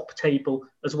the top table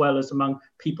as well as among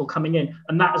people coming in.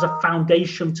 And that is a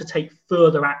foundation to take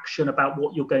further action about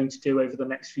what you're going to do over the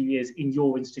next few years in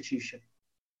your institution.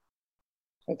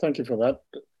 Well, thank you for that.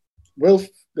 Wilf,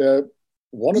 I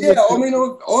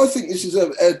think this is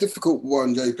a difficult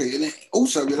one, JP, and it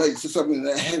also relates to something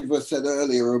that Heather said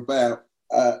earlier about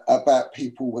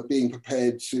people being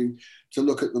prepared to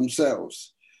look at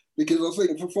themselves. Because I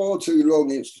think for far too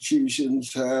long,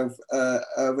 institutions have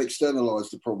externalised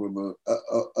the problem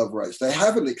of race. They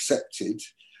haven't accepted,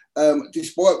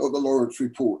 despite what the Lawrence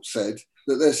report said,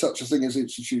 that there's such a thing as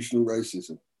institutional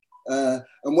racism.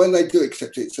 And when they do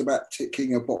accept it, it's about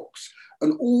ticking a box.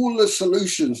 And all the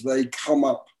solutions they come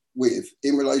up with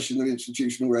in relation to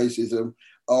institutional racism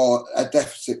are a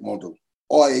deficit model,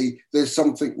 i.e. there's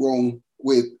something wrong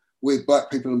with Black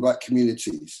people and Black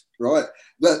communities, right?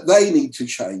 That they need to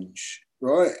change,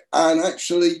 right? And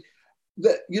actually,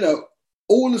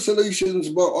 all the solutions,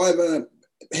 but I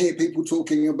hear people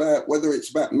talking about, whether it's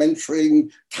about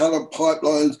mentoring, talent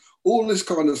pipelines, all this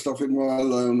kind of stuff in my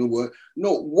line of work.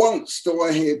 Not once do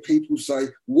I hear people say,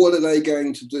 what are they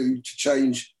going to do to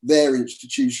change their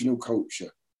institutional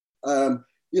culture? A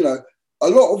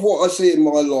lot of what I see in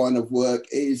my line of work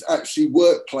is actually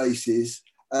workplaces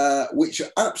which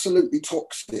are absolutely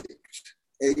toxic,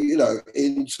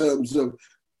 in terms of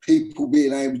people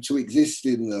being able to exist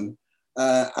in them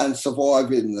and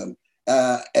survive in them.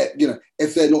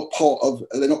 If they're not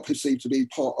perceived to be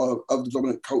part of the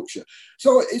dominant culture.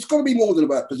 So it's got to be more than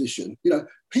about position.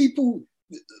 People,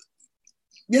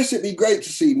 yes, it'd be great to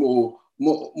see more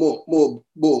Black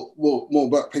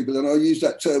people, and I use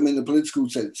that term in the political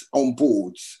sense, on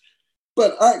boards.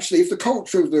 But actually, if the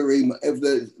culture of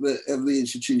the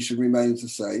institution remains the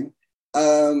same,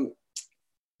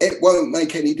 it won't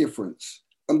make any difference.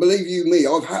 And believe you me,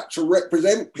 I've had to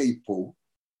represent people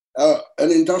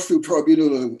an industrial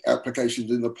tribunal applications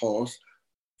in the past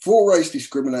for race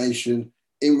discrimination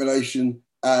in relation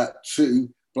to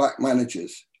Black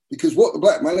managers. Because what the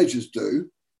Black managers do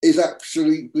is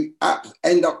actually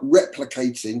end up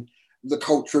replicating the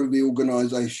culture of the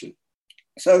organisation.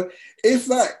 So if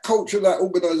that culture of that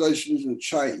organisation isn't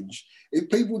changed, if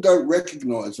people don't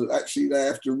recognise that actually they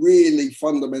have to really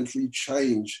fundamentally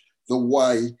change the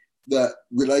way that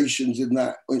relations in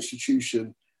that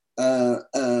institution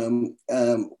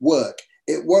work,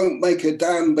 it won't make a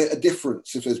damn bit of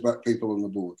difference if there's Black people on the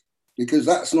board, because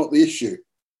that's not the issue,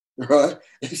 right?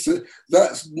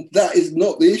 That is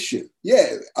not the issue.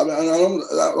 Yeah, I'm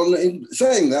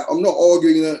saying that, I'm not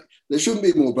arguing that there shouldn't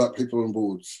be more Black people on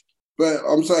boards, but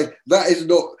I'm saying that is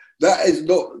not the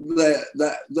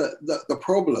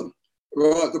problem,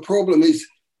 right? The problem is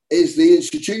the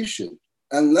institution.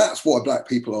 And that's why Black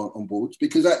people aren't on boards,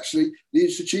 because actually the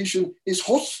institution is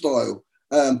hostile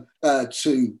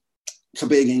to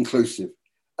being inclusive.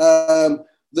 The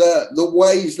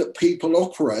ways that people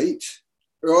operate,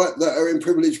 right, that are in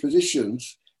privileged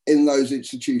positions in those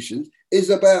institutions, is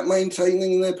about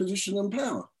maintaining their position and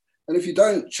power. And if you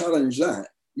don't challenge that,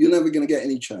 you're never going to get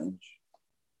any change.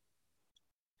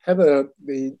 Heather,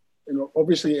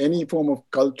 obviously any form of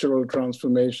cultural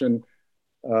transformation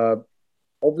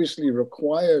obviously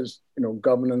requires,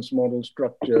 governance model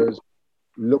structures,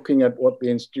 looking at what the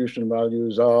institutional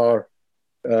values are,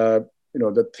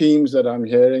 the themes that I'm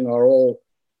hearing are all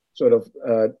sort of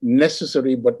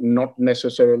necessary, but not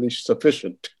necessarily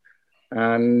sufficient.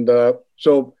 And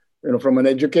so, from an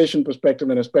education perspective,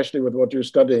 and especially with what you're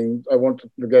studying, I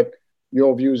wanted to get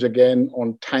your views again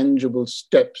on tangible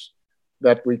steps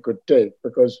that we could take,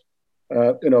 because,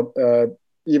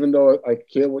 even though I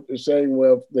hear what you're saying,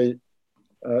 well,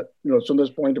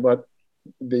 Sundar's point about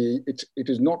it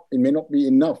may not be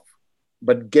enough,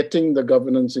 but getting the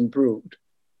governance improved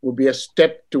would be a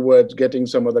step towards getting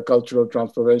some of the cultural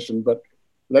transformation. But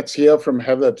let's hear from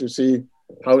Heather to see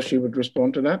how she would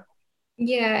respond to that.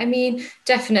 Yeah, I mean,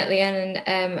 definitely.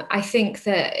 And I think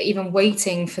that even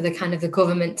waiting for the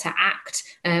government to act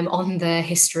on the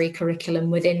history curriculum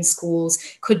within schools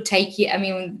could take you. I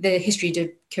mean, the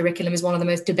history curriculum is one of the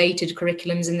most debated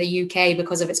curriculums in the UK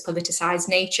because of its politicized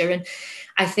nature. And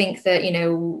I think that,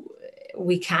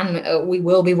 we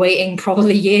will be waiting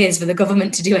probably years for the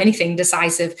government to do anything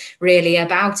decisive really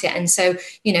about it. And so,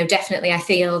 definitely I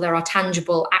feel there are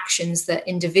tangible actions that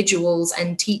individuals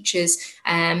and teachers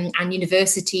and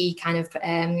university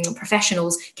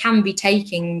professionals can be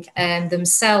taking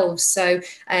themselves. So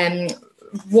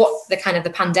what the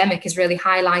pandemic has really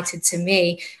highlighted to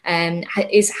me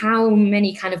is how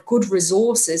many good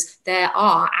resources there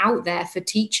are out there for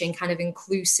teaching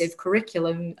inclusive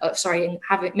curriculum.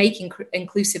 Making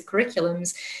inclusive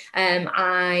curriculums.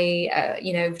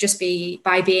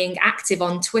 By being active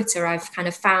on Twitter, I've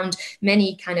found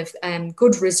many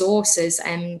good resources.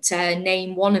 And to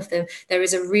name one of them, there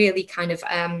is a really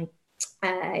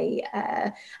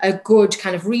a good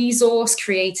resource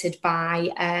created by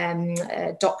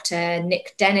Dr.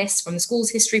 Nick Dennis from the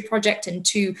Schools History Project and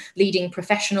two leading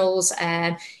professionals,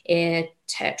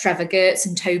 Trevor Gertz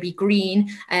and Toby Green,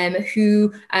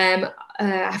 who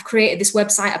have created this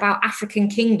website about African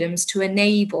kingdoms to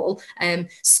enable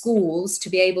schools to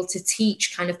be able to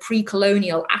teach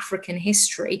pre-colonial African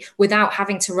history without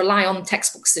having to rely on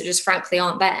textbooks that just frankly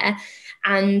aren't there.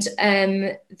 And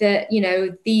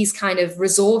these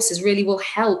resources really will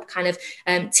help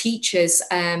teachers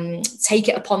take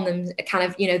it upon them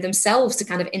themselves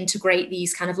to integrate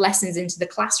these lessons into the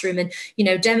classroom and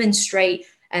demonstrate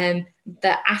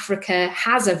that Africa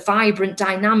has a vibrant,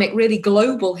 dynamic, really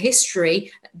global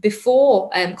history before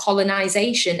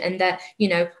colonization. And that,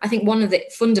 I think one of the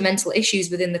fundamental issues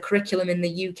within the curriculum in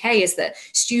the UK is that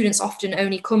students often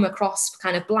only come across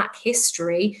Black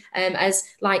history as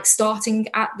starting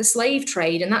at the slave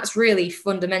trade. And that's really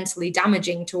fundamentally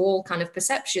damaging to all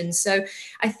perceptions. So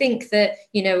I think that,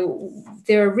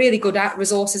 there are really good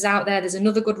resources out there. There's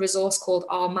another good resource called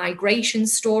Our Migration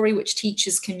Story, which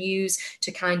teachers can use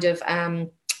to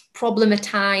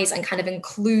problematize and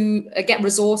include, get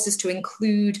resources to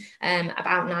include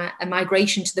about a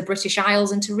migration to the British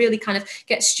Isles, and to really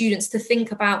get students to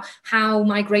think about how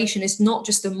migration is not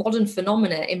just a modern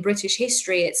phenomena in British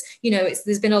history. It's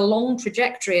there's been a long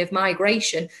trajectory of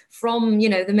migration from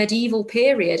the medieval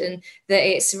period, and that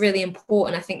it's really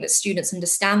important, I think, that students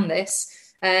understand this.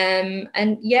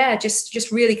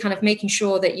 Just really making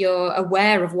sure that you're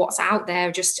aware of what's out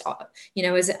there, just,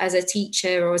 as a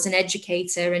teacher or as an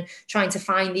educator, and trying to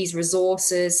find these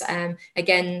resources.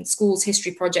 Again, Schools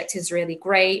History Project is really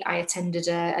great. I attended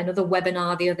another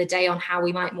webinar the other day on how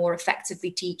we might more effectively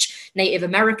teach Native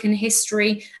American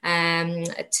history,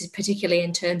 particularly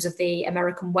in terms of the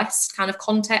American West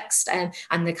context, and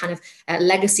the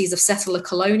legacies of settler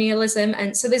colonialism.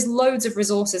 And so there's loads of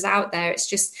resources out there. It's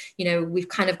just, we've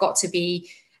got to be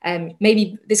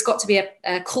maybe there's got to be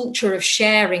a culture of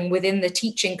sharing within the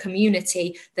teaching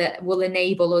community that will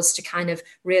enable us to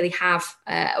really have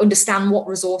understand what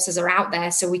resources are out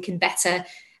there, so we can better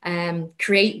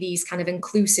create these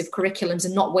inclusive curriculums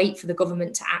and not wait for the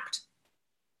government to act.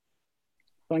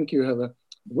 Thank you, Heather.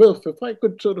 Wilf, if I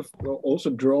could sort of also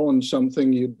draw on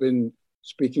something you'd been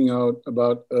speaking out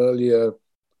about earlier.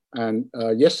 And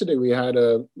yesterday we had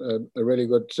a really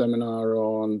good seminar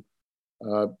on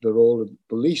the role of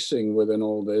policing within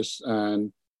all this.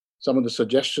 And some of the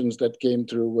suggestions that came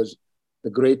through was the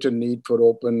greater need for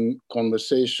open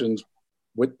conversations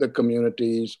with the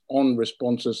communities on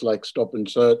responses like stop and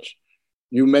search.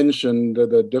 You mentioned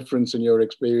the difference in your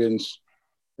experience,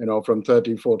 from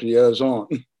 30, 40 years on.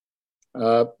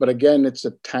 But again, it's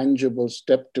a tangible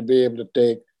step to be able to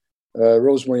take.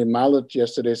 Rosemary Mallett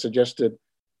yesterday suggested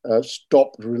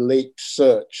stop, relate,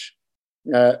 search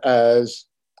as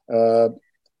a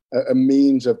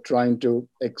means of trying to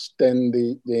extend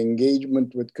the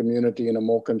engagement with community in a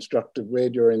more constructive way.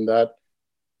 During that,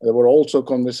 there were also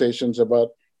conversations about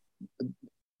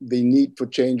the need for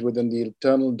change within the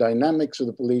internal dynamics of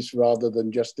the police rather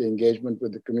than just the engagement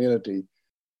with the community.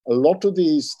 A lot of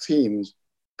these themes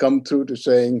come through to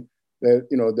saying that,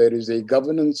 there is a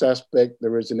governance aspect,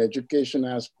 there is an education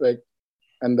aspect,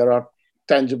 and there are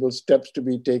tangible steps to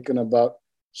be taken about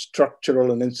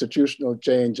structural and institutional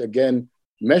change, again,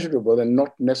 measurable and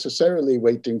not necessarily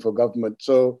waiting for government.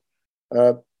 So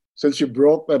since you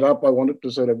brought that up, I wanted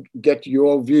to sort of get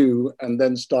your view and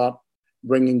then start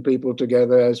bringing people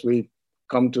together as we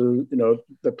come to,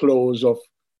 the close of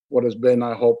what has been,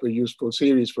 I hope, a useful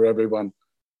series for everyone.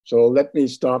 So let me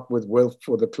start with Wilf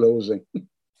for the closing.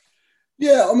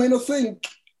 Yeah, I mean, I think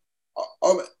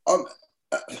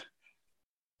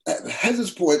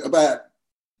Heather's point about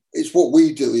it's what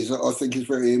we do is, I think, is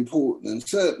very important, and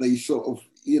certainly sort of,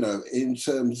 in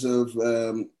terms of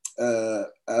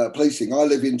policing. I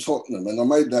live in Tottenham, and I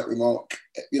made that remark,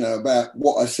 about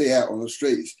what I see out on the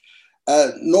streets,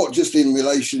 not just in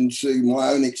relation to my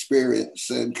own experience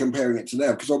and comparing it to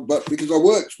now, but because I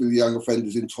worked with young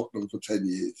offenders in Tottenham for 10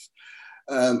 years.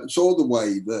 Saw the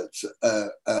way that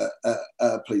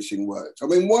policing works. I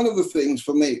mean, one of the things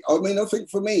for me, I think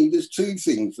for me, there's two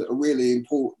things that are really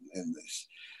important in this,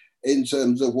 in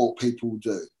terms of what people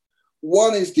do.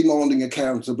 One is demanding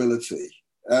accountability.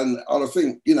 And I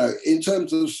think, in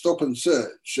terms of stop and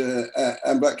search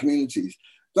and Black communities,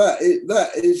 that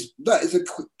is a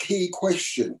key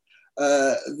question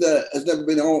that has never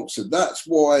been answered. That's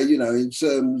why, in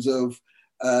terms of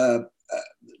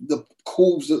the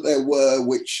calls that there were,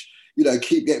 which,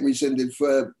 keep getting rescinded,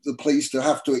 for the police to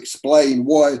have to explain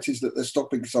why it is that they're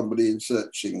stopping somebody and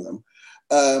searching them.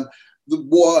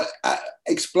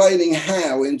 Explaining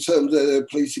how, in terms of their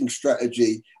policing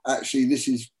strategy, actually this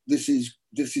is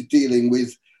dealing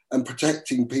with and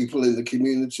protecting people in the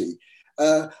community,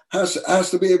 has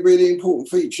to be a really important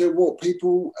feature of what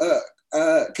people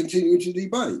continue to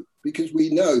debate, because we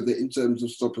know that in terms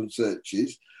of stop and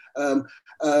searches,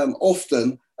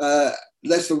 often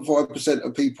less than 5%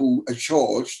 of people are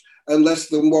charged, and less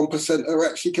than 1% are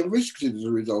actually convicted as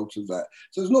a result of that.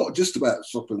 So it's not just about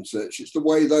stop and search, it's the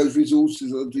way those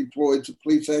resources are deployed to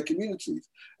police our communities.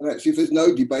 And actually, if there's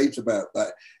no debate about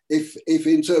that, if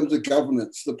in terms of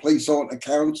governance, the police aren't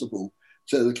accountable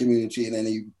to the community in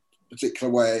any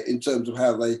particular way in terms of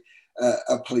how they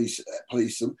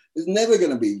police them, there's never going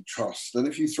to be trust. And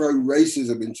if you throw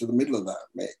racism into the middle of that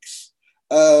mix,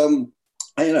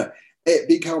 it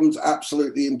becomes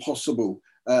absolutely impossible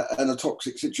and a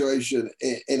toxic situation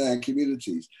in our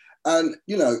communities. And,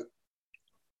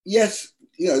 yes,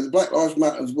 the Black Lives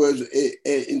Matter was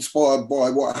inspired by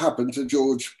what happened to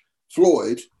George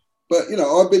Floyd. But,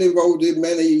 I've been involved in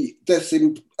many deaths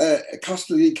in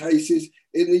custody cases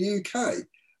in the UK,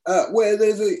 where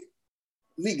there's the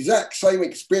exact same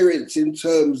experience in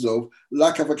terms of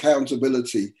lack of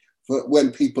accountability for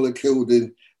when people are killed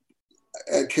in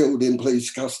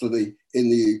police custody in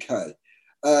the UK.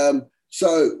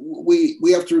 So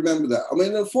we have to remember that. I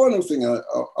mean, the final thing I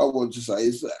want to say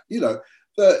is that,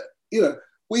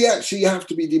 we actually have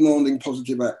to be demanding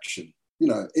positive action.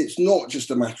 It's not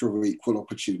just a matter of equal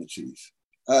opportunities.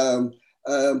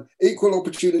 Equal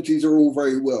opportunities are all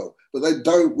very well, but they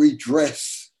don't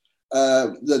redress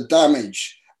the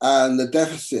damage and the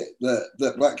deficit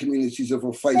that Black communities have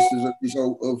faced as a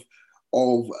result of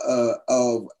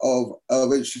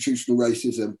institutional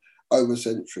racism over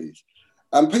centuries.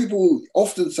 And people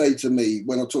often say to me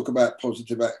when I talk about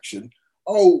positive action,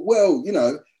 oh, well,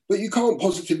 but you can't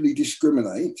positively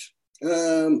discriminate.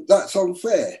 That's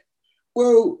unfair.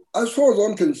 Well, as far as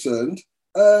I'm concerned,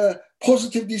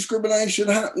 positive discrimination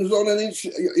happens on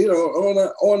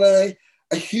a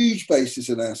huge basis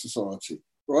in our society,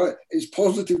 right? It's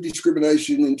positive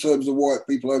discrimination in terms of white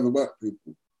people over Black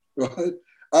people, right?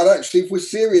 And actually, if we're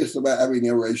serious about having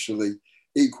a racially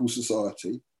equal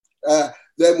society,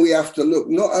 then we have to look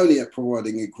not only at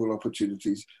providing equal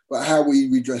opportunities, but how we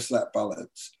redress that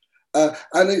balance.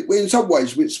 And in some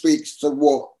ways, it speaks to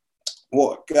what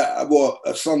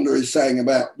Sunda is saying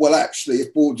about, well, actually,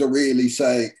 if boards are really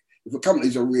saying, if the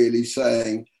companies are really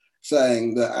saying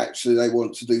that actually they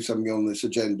want to do something on this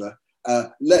agenda,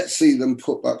 let's see them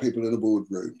put Black people in the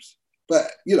boardrooms.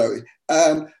 But,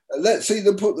 let's see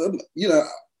them put them,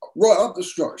 right up the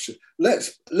structure.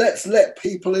 Let's let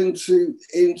people into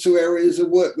areas of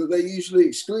work that they're usually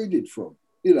excluded from,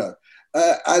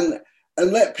 and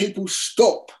let people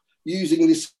stop using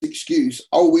this excuse,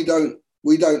 oh, we don't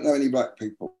know any Black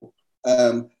people,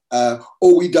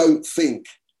 or we don't think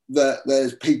that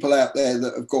there's people out there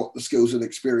that have got the skills and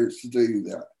experience to do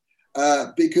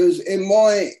that. Because in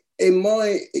my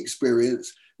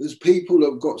experience, there's people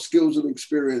that have got skills and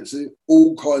experience in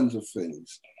all kinds of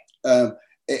things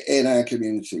in our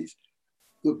communities.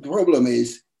 The problem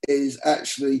is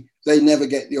actually they never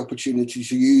get the opportunity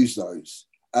to use those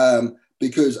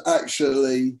because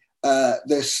actually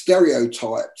they're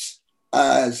stereotyped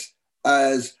as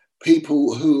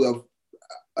people who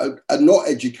are not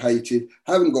educated,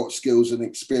 haven't got skills and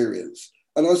experience.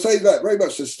 And I say that very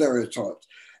much as stereotypes.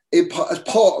 As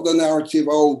part of the narrative,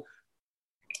 oh,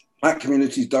 black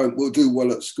communities will do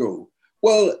well at school.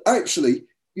 Well, actually,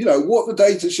 you know, what the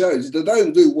data shows is they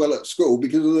don't do well at school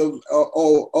because of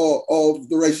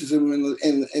the racism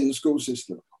in the school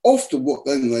system. Often what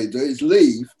then they do is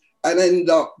leave and end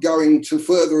up going to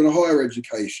further and higher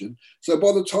education. So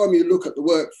by the time you look at the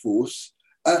workforce,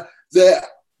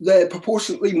 they're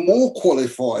proportionately more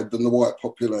qualified than the white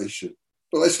population,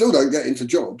 but they still don't get into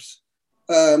jobs.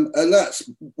 And that's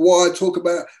why I talk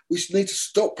about we need to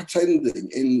stop pretending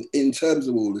in terms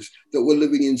of all this that we're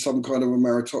living in some kind of a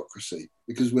meritocracy,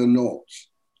 because we're not.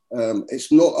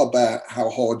 It's not about how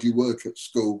hard you work at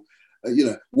school, you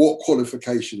know, what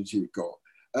qualifications you've got.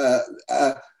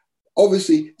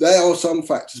 Obviously, there are some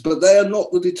factors, but they are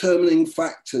not the determining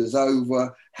factors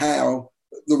over how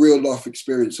the real life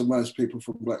experience of most people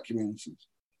from black communities.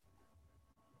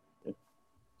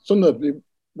 Sundar,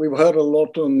 we've heard a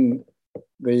lot on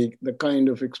the kind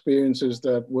of experiences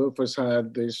that Wilf has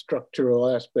had, the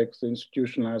structural aspects, the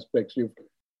institutional aspects. You've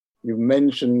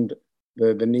mentioned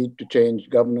the need to change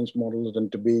governance models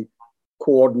and to be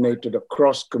coordinated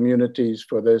across communities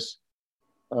for this.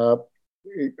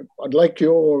 I'd like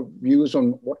your views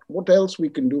on what else we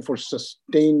can do for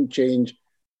sustained change,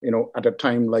 you know, at a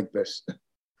time like this.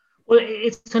 Well,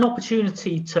 it's an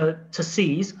opportunity to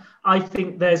seize. I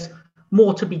think there's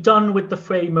more to be done with the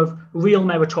frame of real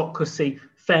meritocracy,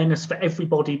 fairness for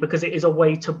everybody, because it is a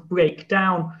way to break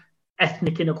down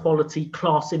ethnic inequality,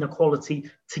 class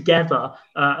inequality together,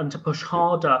 and to push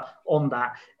harder on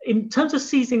that. In terms of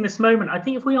seizing this moment, I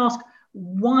think if we ask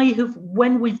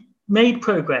when we've made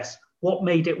progress, what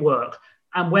made it work,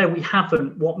 and where we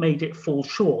haven't, what made it fall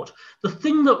short. The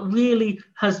thing that really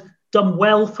has done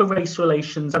well for race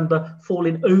relations and the fall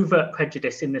in overt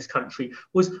prejudice in this country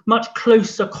was much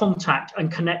closer contact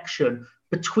and connection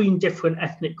between different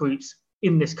ethnic groups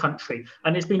in this country.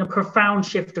 And it's been a profound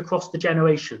shift across the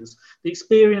generations. The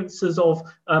experiences of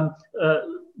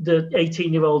the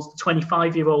 18-year-olds, the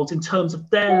 25-year-olds, in terms of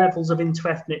their levels of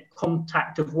interethnic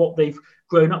contact of what they've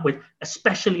grown up with,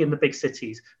 especially in the big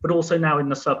cities, but also now in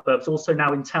the suburbs, also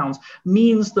now in towns,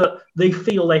 means that they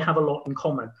feel they have a lot in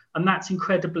common. And that's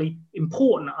incredibly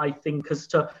important, I think, as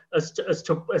to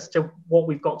what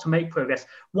we've got to make progress.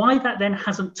 Why that then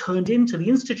hasn't turned into the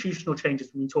institutional changes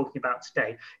we've been talking about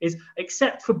today is,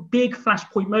 except for big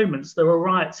flashpoint moments, there were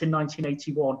riots in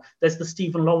 1981, there's the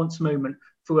Stephen Lawrence moment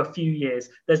for a few years,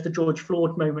 there's the George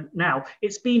Floyd moment now.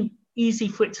 It's been easy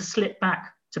for it to slip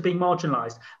back to being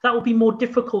marginalised. That will be more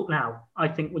difficult now, I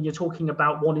think, when you're talking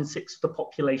about 1 in 6 of the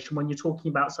population, when you're talking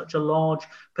about such a large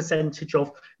percentage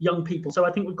of young people. So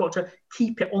I think we've got to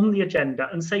keep it on the agenda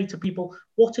and say to people,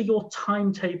 what are your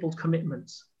timetabled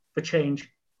commitments for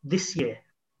change this year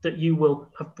that you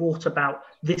will have brought about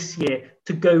this year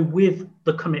to go with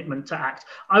the commitment to act?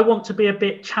 I want to be a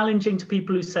bit challenging to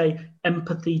people who say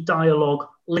empathy, dialogue,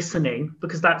 listening,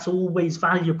 because that's always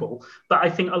valuable. But I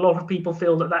think a lot of people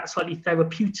feel that that slightly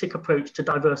therapeutic approach to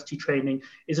diversity training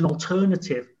is an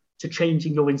alternative to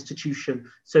changing your institution.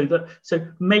 So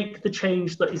make the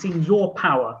change that is in your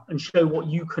power and show what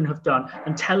you can have done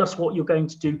and tell us what you're going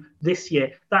to do this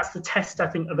year. That's the test, I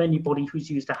think, of anybody who's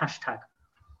used a hashtag.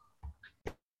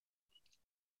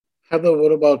 Heather,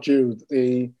 what about you?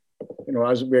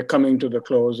 As we're coming to the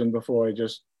close, and before I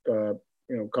just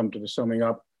come to the summing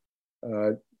up,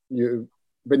 you've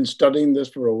been studying this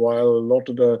for a while. A lot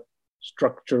of the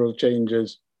structural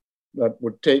changes that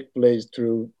would take place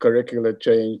through curricular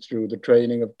change, through the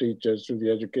training of teachers, through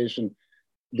the education,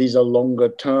 these are longer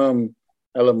term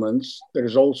elements. There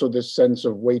is also this sense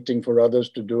of waiting for others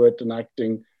to do it and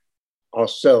acting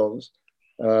ourselves.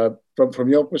 From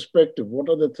your perspective, what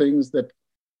are the things that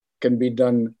can be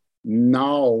done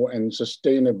now and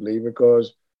sustainably?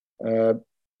 Because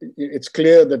it's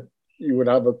clear that you would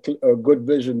have a good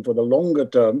vision for the longer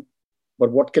term,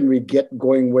 but what can we get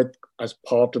going with as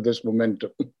part of this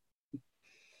momentum?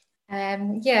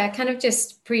 Kind of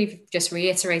just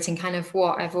reiterating kind of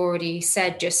what I've already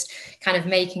said, just kind of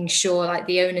making sure like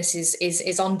the onus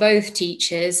is on both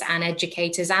teachers and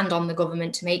educators and on the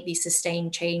government to make these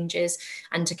sustained changes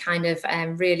and to kind of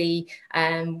really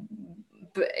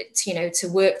to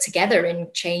work together in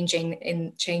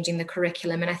changing the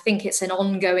curriculum. And I think it's an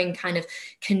ongoing kind of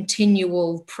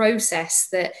continual process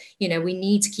that, we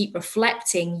need to keep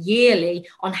reflecting yearly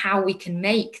on how we can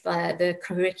make the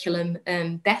curriculum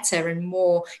better and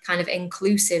more kind of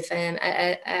inclusive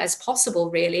as possible,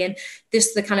 really. And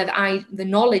this, the kind of the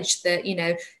knowledge that,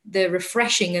 the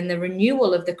refreshing and the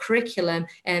renewal of the curriculum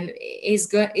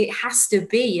it has to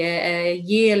be a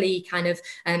yearly kind of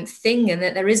thing, and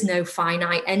that there is no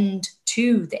finite end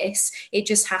to this. It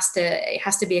just has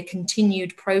to be a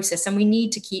continued process, and we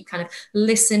need to keep kind of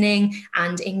listening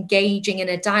and engaging in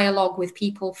a dialogue with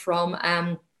people from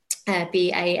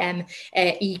BAME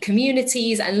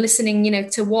communities, and listening,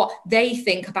 to what they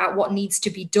think about what needs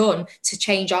to be done to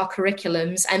change our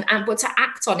curriculums, but to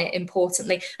act on it,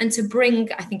 importantly, and to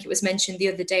bring, I think it was mentioned the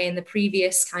other day in the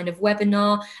previous kind of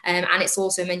webinar, and it's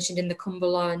also mentioned in the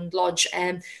Cumberland Lodge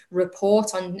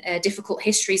report on difficult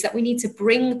histories, that we need to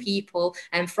bring people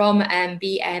from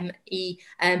BME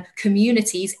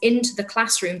communities into the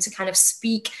classroom to kind of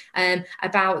speak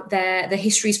about the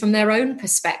histories from their own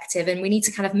perspective, and we need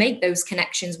to kind of make those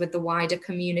connections with the wider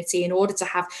community in order to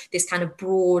have this kind of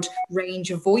broad range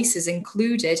of voices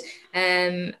included.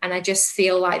 And I just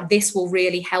feel like this will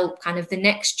really help kind of the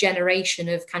next generation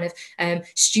of kind of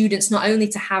students, not only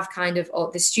to have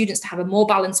or the students to have a more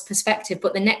balanced perspective,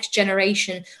 but the next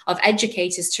generation of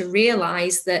educators to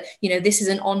realize that, this is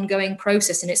an ongoing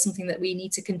process, and it's something that we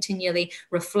need to continually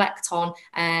reflect on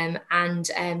and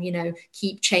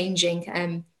keep changing,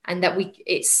 and that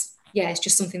it's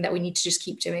just something that we need to just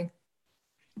keep doing.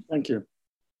 Thank you.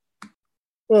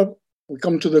 Well, we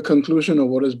come to the conclusion of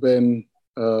what has been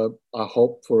a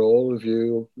hope for all of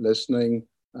you listening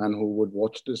and who would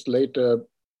watch this later,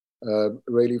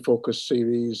 really focused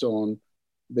series on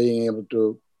being able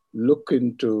to look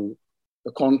into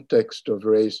the context of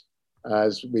race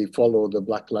as we follow the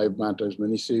Black Lives Matters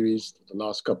mini-series the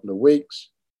last couple of weeks.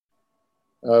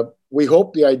 We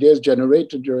hope the ideas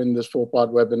generated during this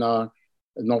 4-part webinar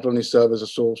not only serve as a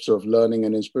source of learning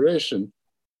and inspiration,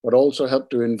 but also help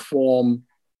to inform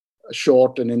a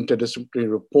short and interdisciplinary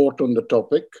report on the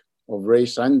topic of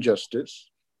race and justice.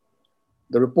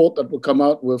 The report that will come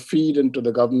out will feed into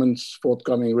the government's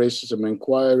forthcoming racism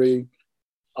inquiry,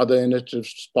 other initiatives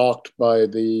sparked by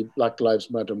the Black Lives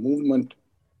Matter movement,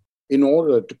 in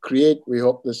order to create, we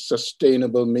hope, this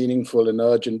sustainable, meaningful, and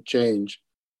urgent change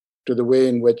to the way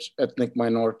in which ethnic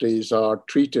minorities are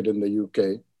treated in the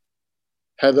UK.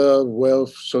 Heather,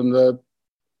 Wilf, Sundar,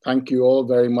 thank you all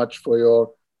very much for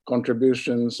your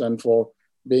contributions and for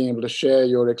being able to share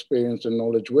your experience and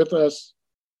knowledge with us.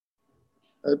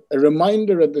 A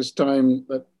reminder at this time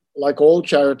that, like all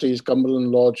charities,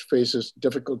 Cumberland Lodge faces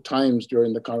difficult times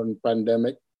during the current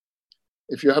pandemic.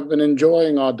 If you have been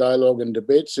enjoying our dialogue and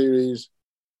debate series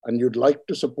and you'd like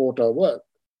to support our work,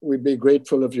 we'd be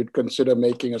grateful if you'd consider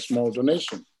making a small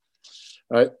donation.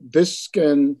 This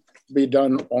can be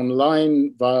done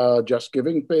online via Just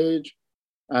Giving page,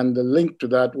 and the link to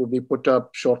that will be put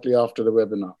up shortly after the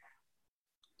webinar.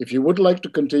 If you would like to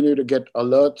continue to get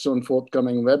alerts on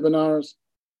forthcoming webinars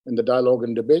in the dialogue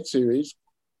and debate series,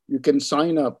 you can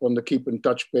sign up on the Keep in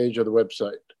Touch page of the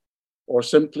website, or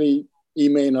simply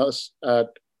email us at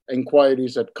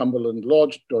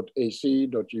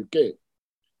enquiries@cumberlandlodge.ac.uk.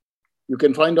 You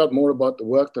can find out more about the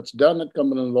work that's done at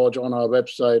Cumberland Lodge on our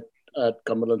website at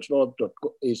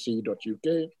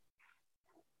cumberlandlodge.ac.uk.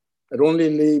 It only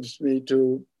leaves me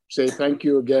to say thank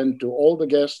you again to all the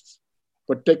guests,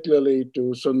 particularly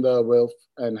to Sundar, Wilf,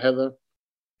 and Heather.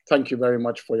 Thank you very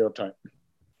much for your time.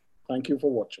 Thank you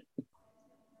for watching.